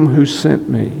of him who sent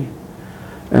me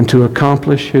and to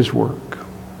accomplish his work.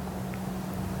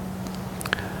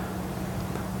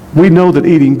 We know that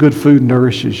eating good food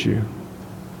nourishes you.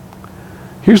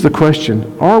 Here's the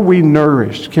question. Are we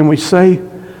nourished? Can we say,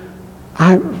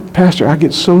 Pastor, I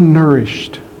get so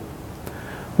nourished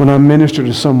when I minister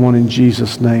to someone in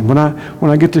Jesus' name, when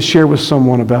I get to share with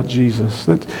someone about Jesus.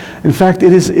 In fact,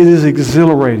 it is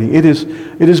exhilarating. It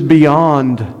is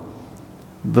beyond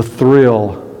the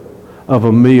thrill of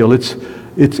a meal.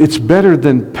 It's better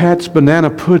than Pat's banana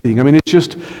pudding. I mean, it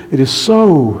is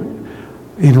so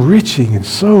enriching and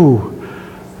so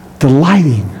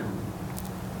delighting.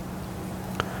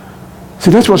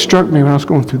 See, that's what struck me when I was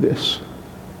going through this.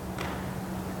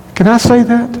 Can I say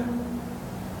that?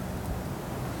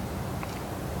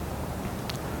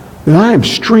 That I am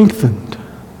strengthened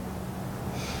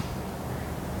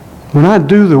when I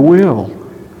do the will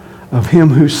of Him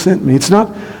who sent me.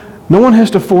 No one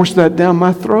has to force that down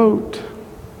my throat.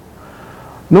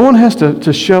 No one has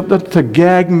to shove that, to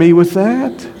gag me with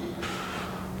that.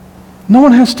 No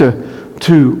one has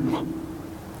to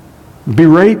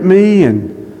berate me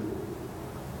and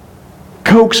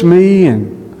coax me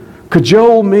and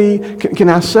cajole me. Can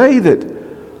I say that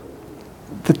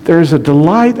there's a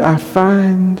delight I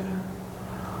find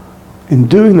in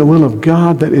doing the will of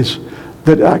God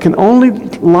that I can only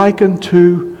liken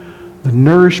to the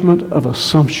nourishment of a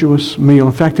sumptuous meal.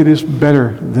 In fact, it is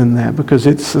better than that because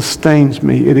it sustains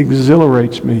me, it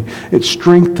exhilarates me, it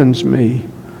strengthens me.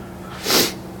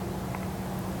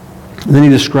 And then he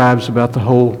describes about the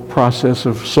whole process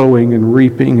of sowing and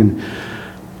reaping and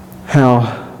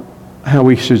how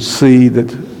we should see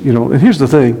that, and here's the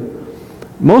thing.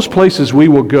 Most places we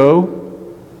will go,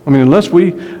 I mean, unless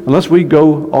we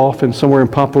go off in somewhere in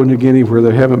Papua New Guinea where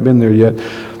they haven't been there yet,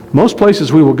 most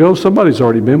places we will go, somebody's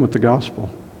already been with the gospel.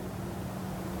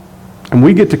 And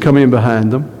we get to come in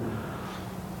behind them,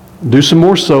 do some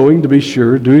more sowing to be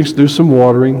sure, do some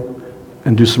watering,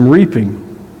 and do some reaping.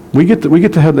 We get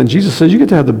to have, and Jesus says you get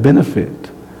to have the benefit.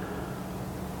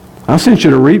 I sent you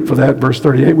to reap for that, verse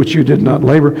 38, which you did not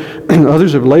labor.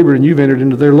 Others have labored and you've entered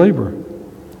into their labor.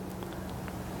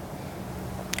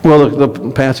 Well,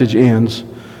 the passage ends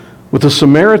with the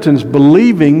Samaritans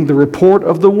believing the report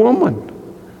of the woman.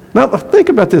 Now, think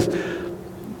about this.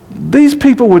 These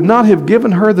people would not have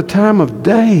given her the time of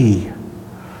day.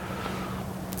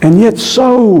 And yet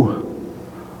so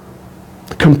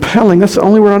compelling. That's the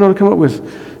only word I know to come up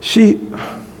with. She's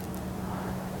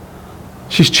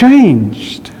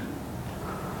changed.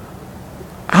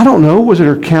 I don't know. Was it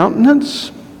her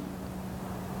countenance?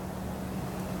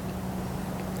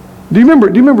 Do you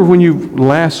remember when you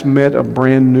last met a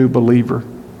brand new believer?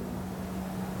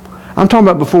 I'm talking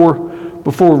about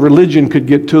before religion could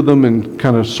get to them and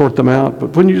kind of sort them out.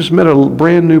 But when you just met a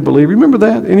brand new believer, remember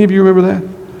that? Any of you remember that?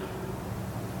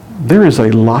 There is a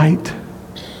light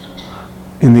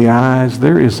in the eyes.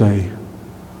 There is a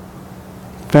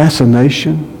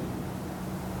fascination.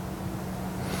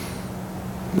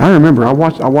 I remember I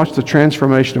watched the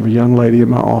transformation of a young lady in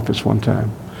my office one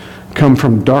time come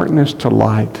from darkness to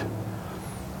light.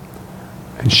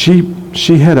 And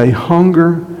she had a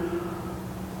hunger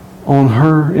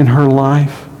in her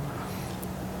life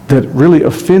that really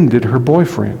offended her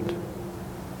boyfriend.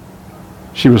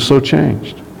 She was so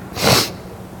changed.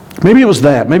 Maybe it was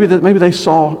that. Maybe they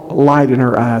saw light in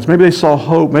her eyes. Maybe they saw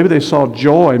hope. Maybe they saw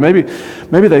joy. Maybe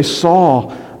they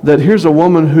saw that here's a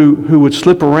woman who would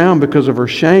slip around because of her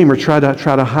shame or try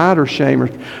to hide her shame or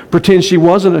pretend she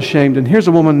wasn't ashamed. And here's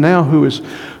a woman now who is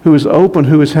open,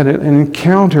 who has had an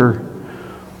encounter.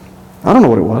 I don't know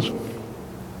what it was.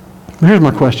 Here's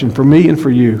my question for me and for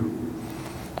you.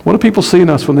 What do people see in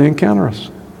us when they encounter us?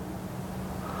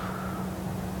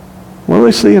 What do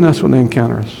they see in us when they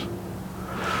encounter us?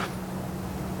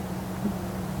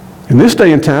 In this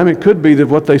day and time, it could be that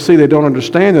what they see they don't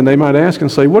understand, and they might ask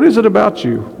and say, what is it about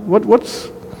you? What's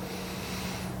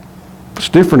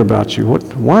different about you?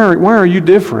 Why are you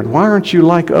different? Why aren't you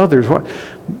like others?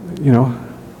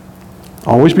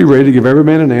 Always be ready to give every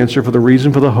man an answer for the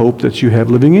reason for the hope that you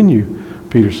have living in you,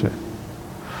 Peter said.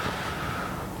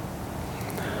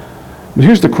 But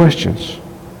here's the questions.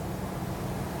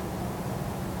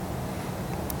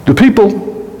 Do people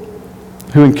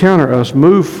who encounter us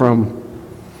move from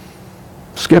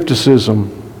skepticism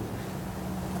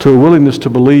to a willingness to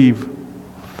believe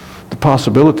the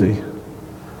possibility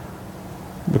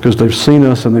because they've seen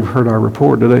us and they've heard our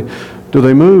report? Do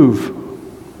they move?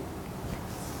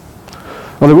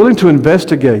 Are they willing to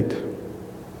investigate?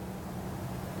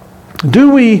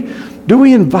 Do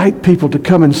we invite people to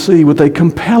come and see with a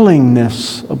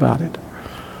compellingness about it?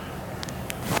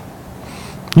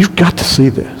 You've got to see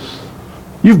this.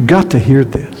 You've got to hear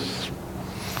this.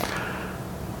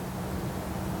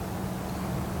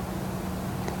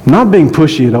 Not being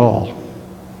pushy at all,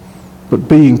 but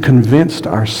being convinced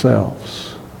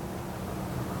ourselves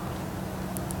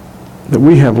that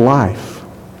we have life.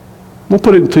 We'll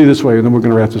put it to you this way, and then we're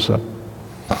going to wrap this up.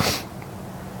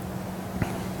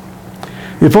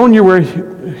 If on your way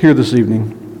here this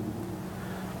evening,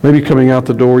 maybe coming out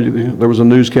the door, there was a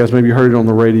newscast, maybe you heard it on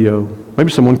the radio,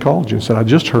 Maybe someone called you and said, I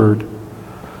just heard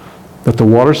that the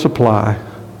water supply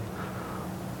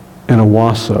in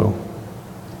Owasso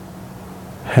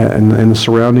and the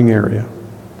surrounding area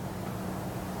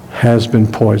has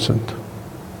been poisoned.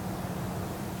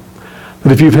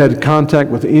 That if you've had contact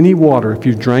with any water, if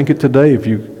you drank it today, if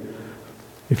you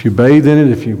bathe in it,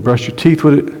 if you brush your teeth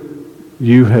with it,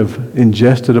 you have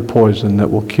ingested a poison that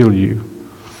will kill you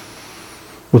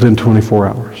within 24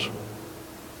 hours.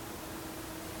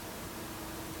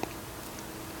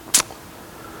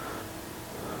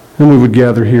 And we would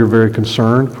gather here very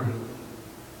concerned.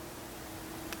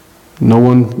 No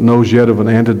one knows yet of an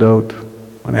antidote,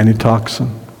 an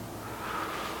antitoxin.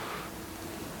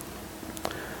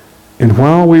 And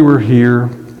while we were here,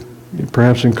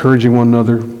 perhaps encouraging one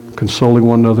another, consoling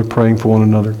one another, praying for one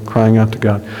another, crying out to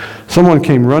God, someone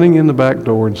came running in the back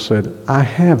door and said, I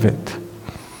have it.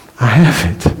 I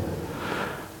have it.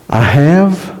 I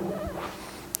have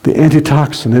the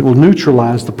antitoxin. It will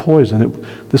neutralize the poison.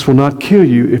 This will not kill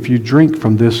you if you drink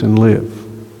from this and live.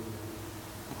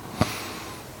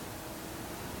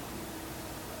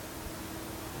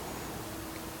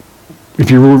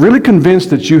 If you were really convinced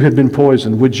that you had been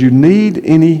poisoned, would you need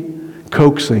any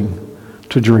coaxing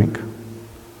to drink?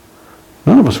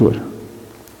 None of us would.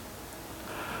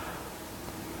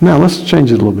 Now, let's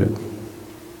change it a little bit.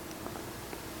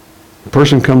 A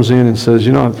person comes in and says,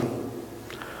 you know,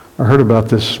 I heard about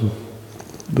this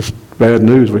bad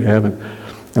news we have, and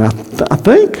I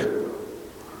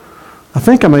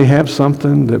think I may have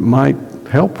something that might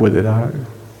help with it.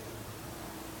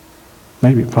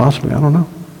 Maybe, possibly, I don't know.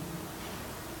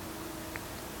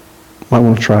 Might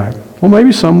want to try it. Well,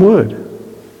 maybe some would.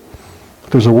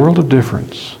 But there's a world of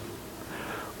difference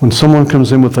when someone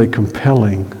comes in with a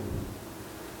compelling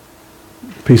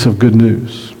piece of good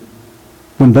news,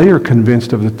 when they are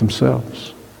convinced of it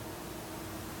themselves.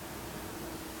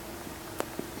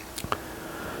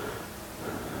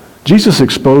 Jesus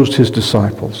exposed his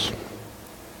disciples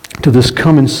to this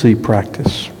come and see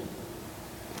practice.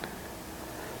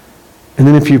 And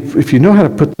then if you know how to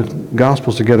put the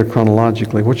Gospels together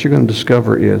chronologically, what you're going to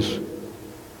discover is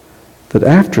that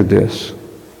after this,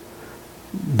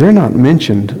 they're not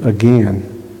mentioned again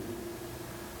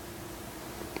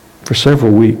for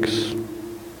several weeks.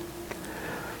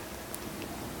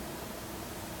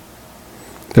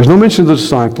 There's no mention of the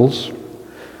disciples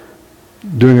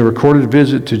doing a recorded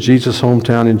visit to Jesus'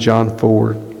 hometown in John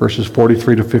 4, verses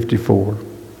 43 to 54,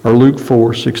 or Luke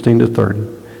 4, 16 to 30,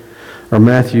 or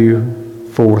Matthew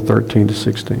 4, 13 to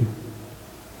 16.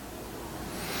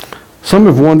 Some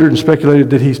have wondered and speculated,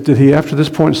 did he after this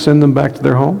point send them back to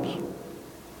their homes?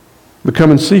 The come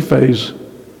and see phase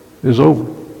is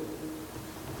over.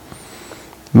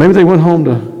 Maybe they went home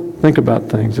to think about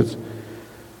things. It's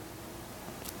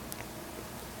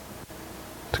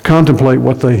to contemplate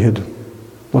what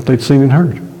they'd seen and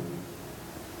heard.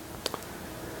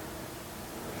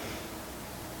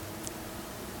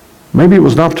 Maybe it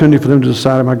was an opportunity for them to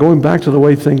decide, am I going back to the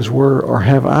way things were, or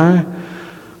have I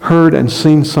heard and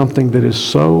seen something that is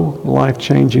so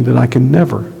life-changing that I can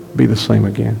never be the same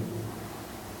again?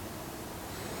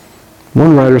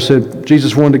 One writer said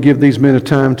Jesus wanted to give these men a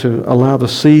time to allow the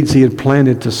seeds he had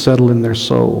planted to settle in their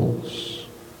souls.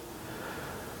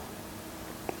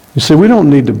 You see, we don't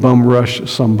need to bum rush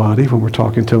somebody when we're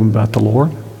talking to them about the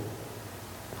Lord.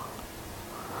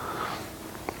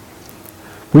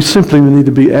 We simply need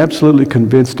to be absolutely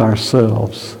convinced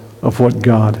ourselves of what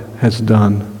God has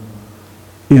done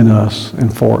in us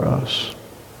and for us.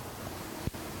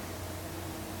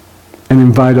 And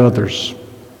invite others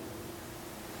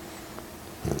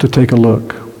to take a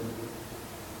look.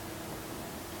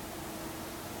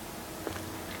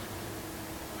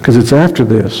 Because it's after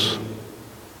this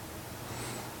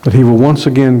that he will once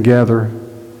again gather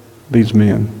these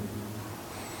men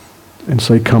and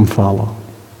say, come follow.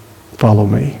 Follow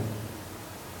me.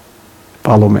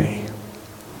 Follow me.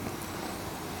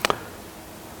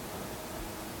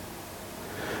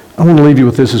 I want to leave you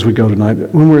with this as we go tonight.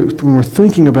 When we're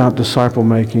thinking about disciple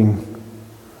making,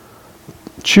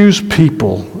 choose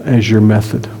people as your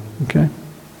method. Okay?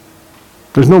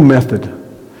 There's no method.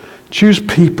 Choose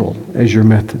people as your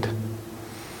method.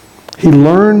 He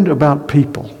learned about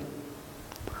people.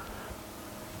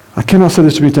 I cannot say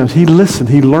this too many times. He listened.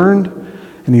 He learned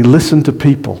and he listened to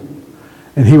people.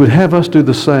 And he would have us do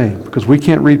the same, because we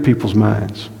can't read people's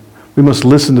minds. We must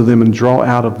listen to them and draw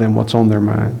out of them what's on their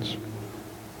minds.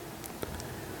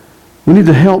 We need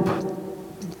to help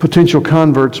potential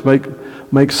converts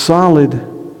make solid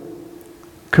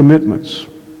commitments.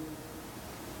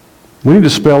 We need to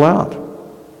spell out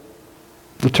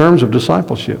the terms of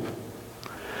discipleship.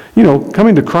 You know,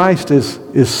 coming to Christ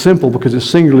is simple because it's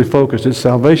singularly focused. It's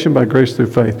salvation by grace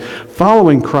through faith.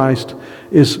 Following Christ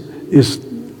is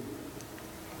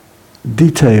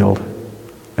detailed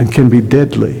and can be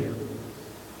deadly.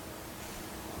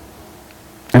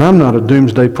 And I'm not a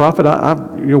doomsday prophet.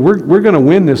 We're going to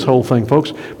win this whole thing,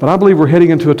 folks. But I believe we're heading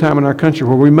into a time in our country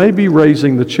where we may be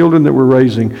raising the children that we're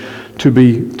raising to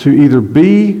either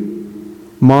be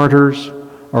martyrs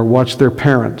or watch their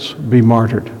parents be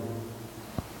martyred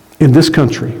in this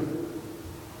country.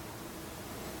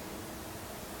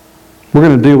 We're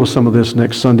going to deal with some of this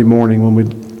next Sunday morning when we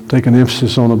take an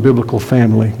emphasis on a biblical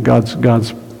family,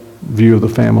 God's view of the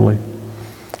family.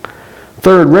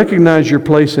 Third, recognize your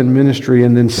place in ministry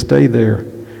and then stay there.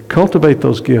 Cultivate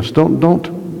those gifts. Don't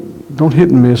hit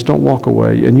and miss. Don't walk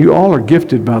away. And you all are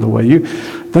gifted, by the way.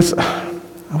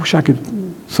 I wish I could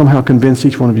somehow convince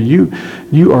each one of you.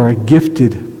 You are a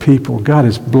gifted people. God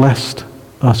has blessed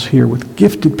us here with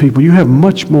gifted people. You have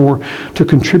much more to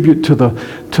contribute to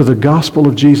the gospel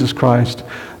of Jesus Christ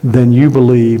than you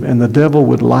believe, and the devil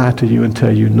would lie to you and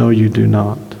tell you, no, you do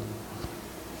not.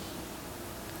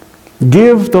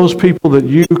 Give those people that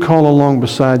you call along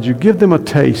beside you, give them a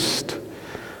taste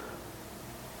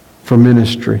for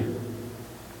ministry.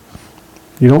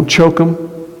 You don't choke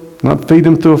them, not feed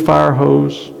them through a fire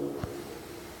hose.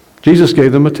 Jesus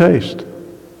gave them a taste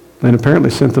and apparently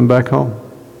sent them back home.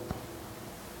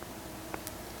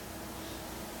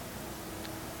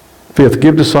 Fifth,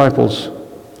 give disciples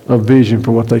a vision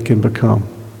for what they can become.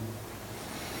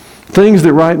 Things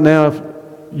that right now,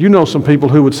 you know some people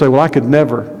who would say, well, I could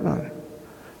never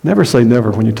say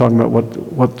never when you're talking about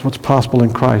what's possible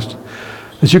in Christ.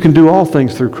 That you can do all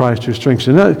things through Christ who strengthens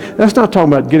you. That's not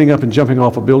talking about getting up and jumping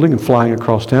off a building and flying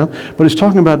across town, but it's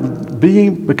talking about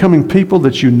becoming people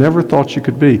that you never thought you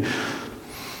could be.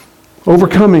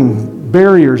 Overcoming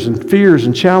barriers and fears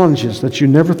and challenges that you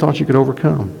never thought you could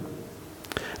overcome.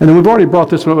 And then we've already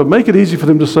brought this one up, but make it easy for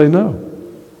them to say no.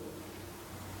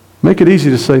 Make it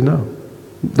easy to say no.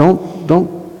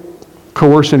 Don't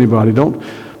coerce anybody. Don't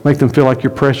make them feel like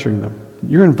you're pressuring them.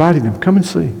 You're inviting them. Come and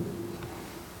see.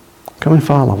 Come and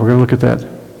follow. We're going to look at that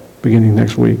beginning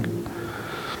next week.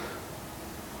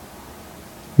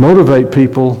 Motivate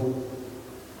people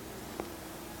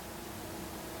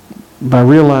by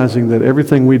realizing that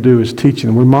everything we do is teaching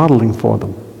them. We're modeling for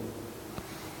them.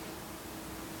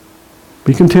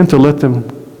 Be content to let them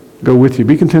go with you.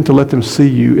 Be content to let them see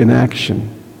you in action.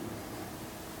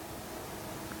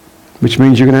 Which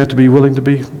means you're going to have to be willing to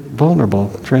be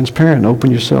vulnerable, transparent, open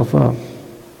yourself up.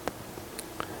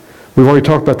 We've already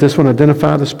talked about this one.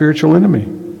 Identify the spiritual enemy.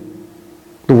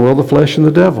 The world, the flesh, and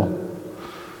the devil.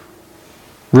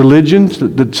 Religion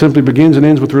that simply begins and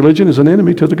ends with religion is an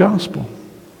enemy to the gospel.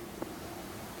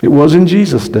 It was in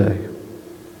Jesus' day.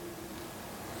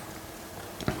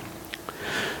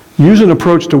 Use an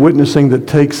approach to witnessing that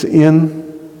takes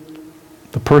in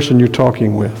the person you're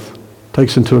talking with,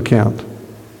 takes into account.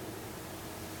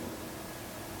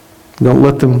 Don't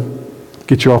let them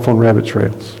get you off on rabbit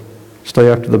trails. Stay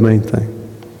after the main thing.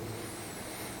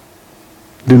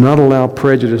 Do not allow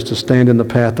prejudice to stand in the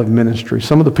path of ministry.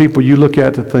 Some of the people you look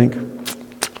at to think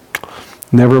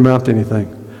never amount to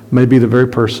anything may be the very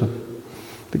person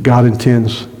that God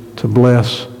intends to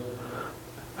bless,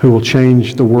 who will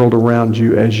change the world around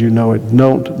you as you know it.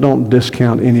 Don't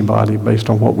discount anybody based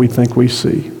on what we think we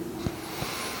see.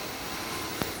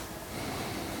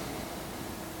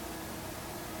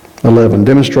 Eleven,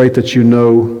 demonstrate that you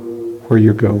know where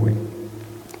you're going.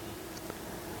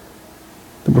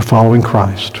 That we're following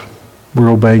Christ.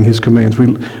 We're obeying His commands.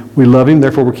 We love Him,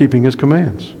 therefore we're keeping His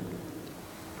commands.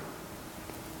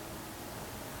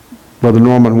 Brother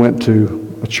Norman went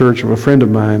to a church of a friend of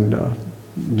mine,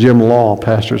 Jim Law,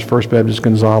 pastors First Baptist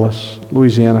Gonzales,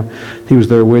 Louisiana. He was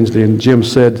there Wednesday, and Jim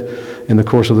said in the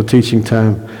course of the teaching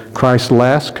time, Christ's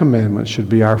last commandment should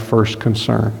be our first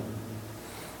concern.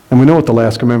 And we know what the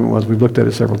last commandment was. We've looked at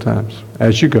it several times.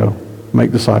 As you go,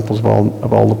 make disciples of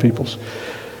all the peoples.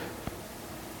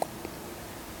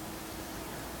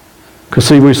 Because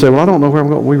see, we say, well, I don't know where I'm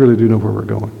going. We really do know where we're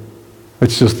going.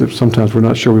 It's just that sometimes we're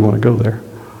not sure we want to go there.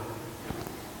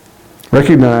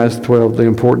 Recognize, 12, the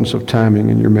importance of timing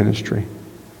in your ministry.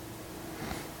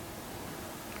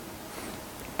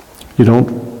 You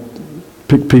don't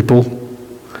pick people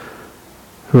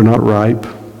who are not ripe.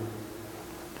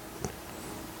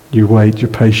 You wait, you're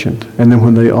patient. And then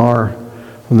when they are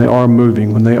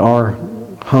moving, when they are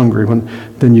hungry,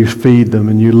 then you feed them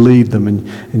and you lead them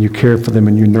and you care for them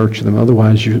and you nurture them.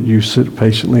 Otherwise, you sit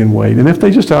patiently and wait. And if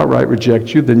they just outright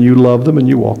reject you, then you love them and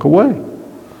you walk away.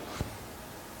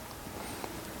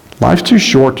 Life's too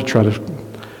short to try to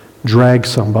drag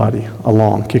somebody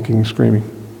along, kicking and screaming.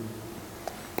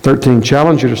 13,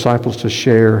 challenge your disciples to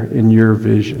share in your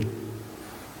vision.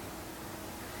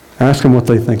 Ask them what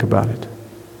they think about it.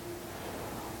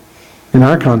 In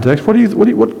our context,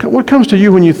 what comes to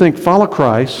you when you think follow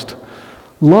Christ,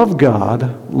 love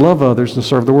God, love others, and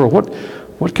serve the world?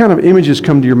 What kind of images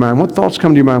come to your mind? What thoughts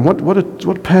come to your mind?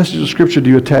 What passages of Scripture do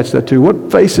you attach that to?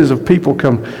 What faces of people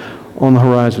come on the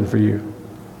horizon for you?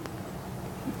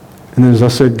 And then, as I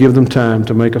said, give them time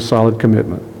to make a solid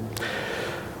commitment.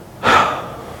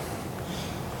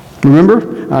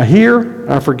 Remember, I hear,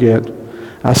 I forget.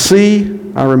 I see,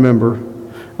 I remember.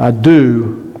 I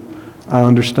do, I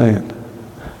understand.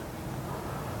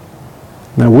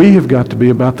 Now we have got to be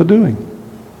about the doing.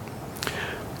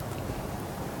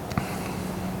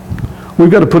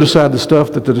 We've got to put aside the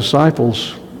stuff that the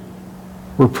disciples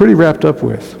were pretty wrapped up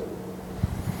with.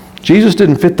 Jesus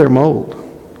didn't fit their mold.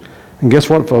 And guess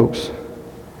what, folks?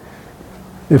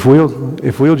 If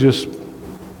we'll just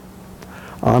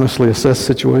honestly assess the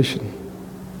situation,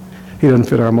 he doesn't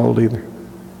fit our mold either.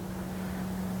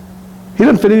 He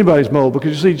doesn't fit anybody's mold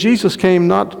because, you see, Jesus came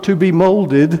not to be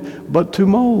molded, but to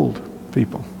mold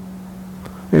people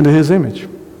into his image.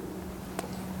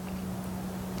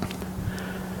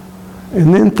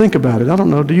 And then think about it. I don't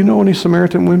know, do you know any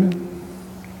Samaritan women?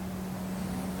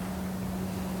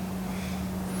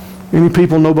 Any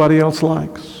people nobody else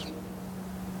likes?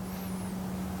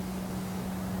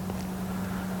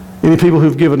 Any people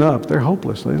who've given up? They're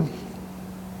hopeless.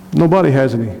 Nobody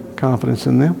has any confidence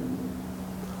in them.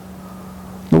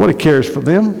 Nobody cares for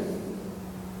them.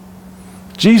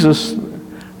 Jesus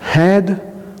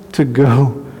had to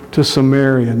go to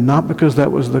Samaria, not because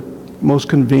that was the most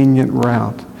convenient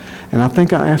route. And I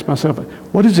think I asked myself,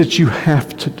 what is it you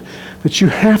have to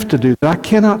do? That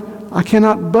I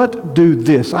cannot but do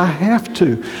this. I have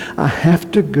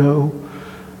to go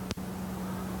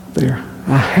there.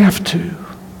 I have to.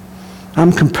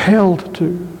 I'm compelled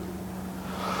to.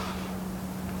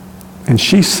 And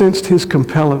she sensed his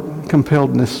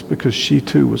compelledness because she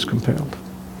too was compelled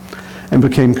and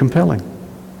became compelling.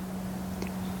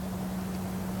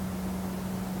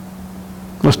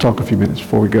 Let's talk a few minutes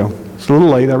before we go. It's a little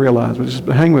late, I realize, but just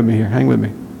hang with me here. Hang with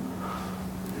me.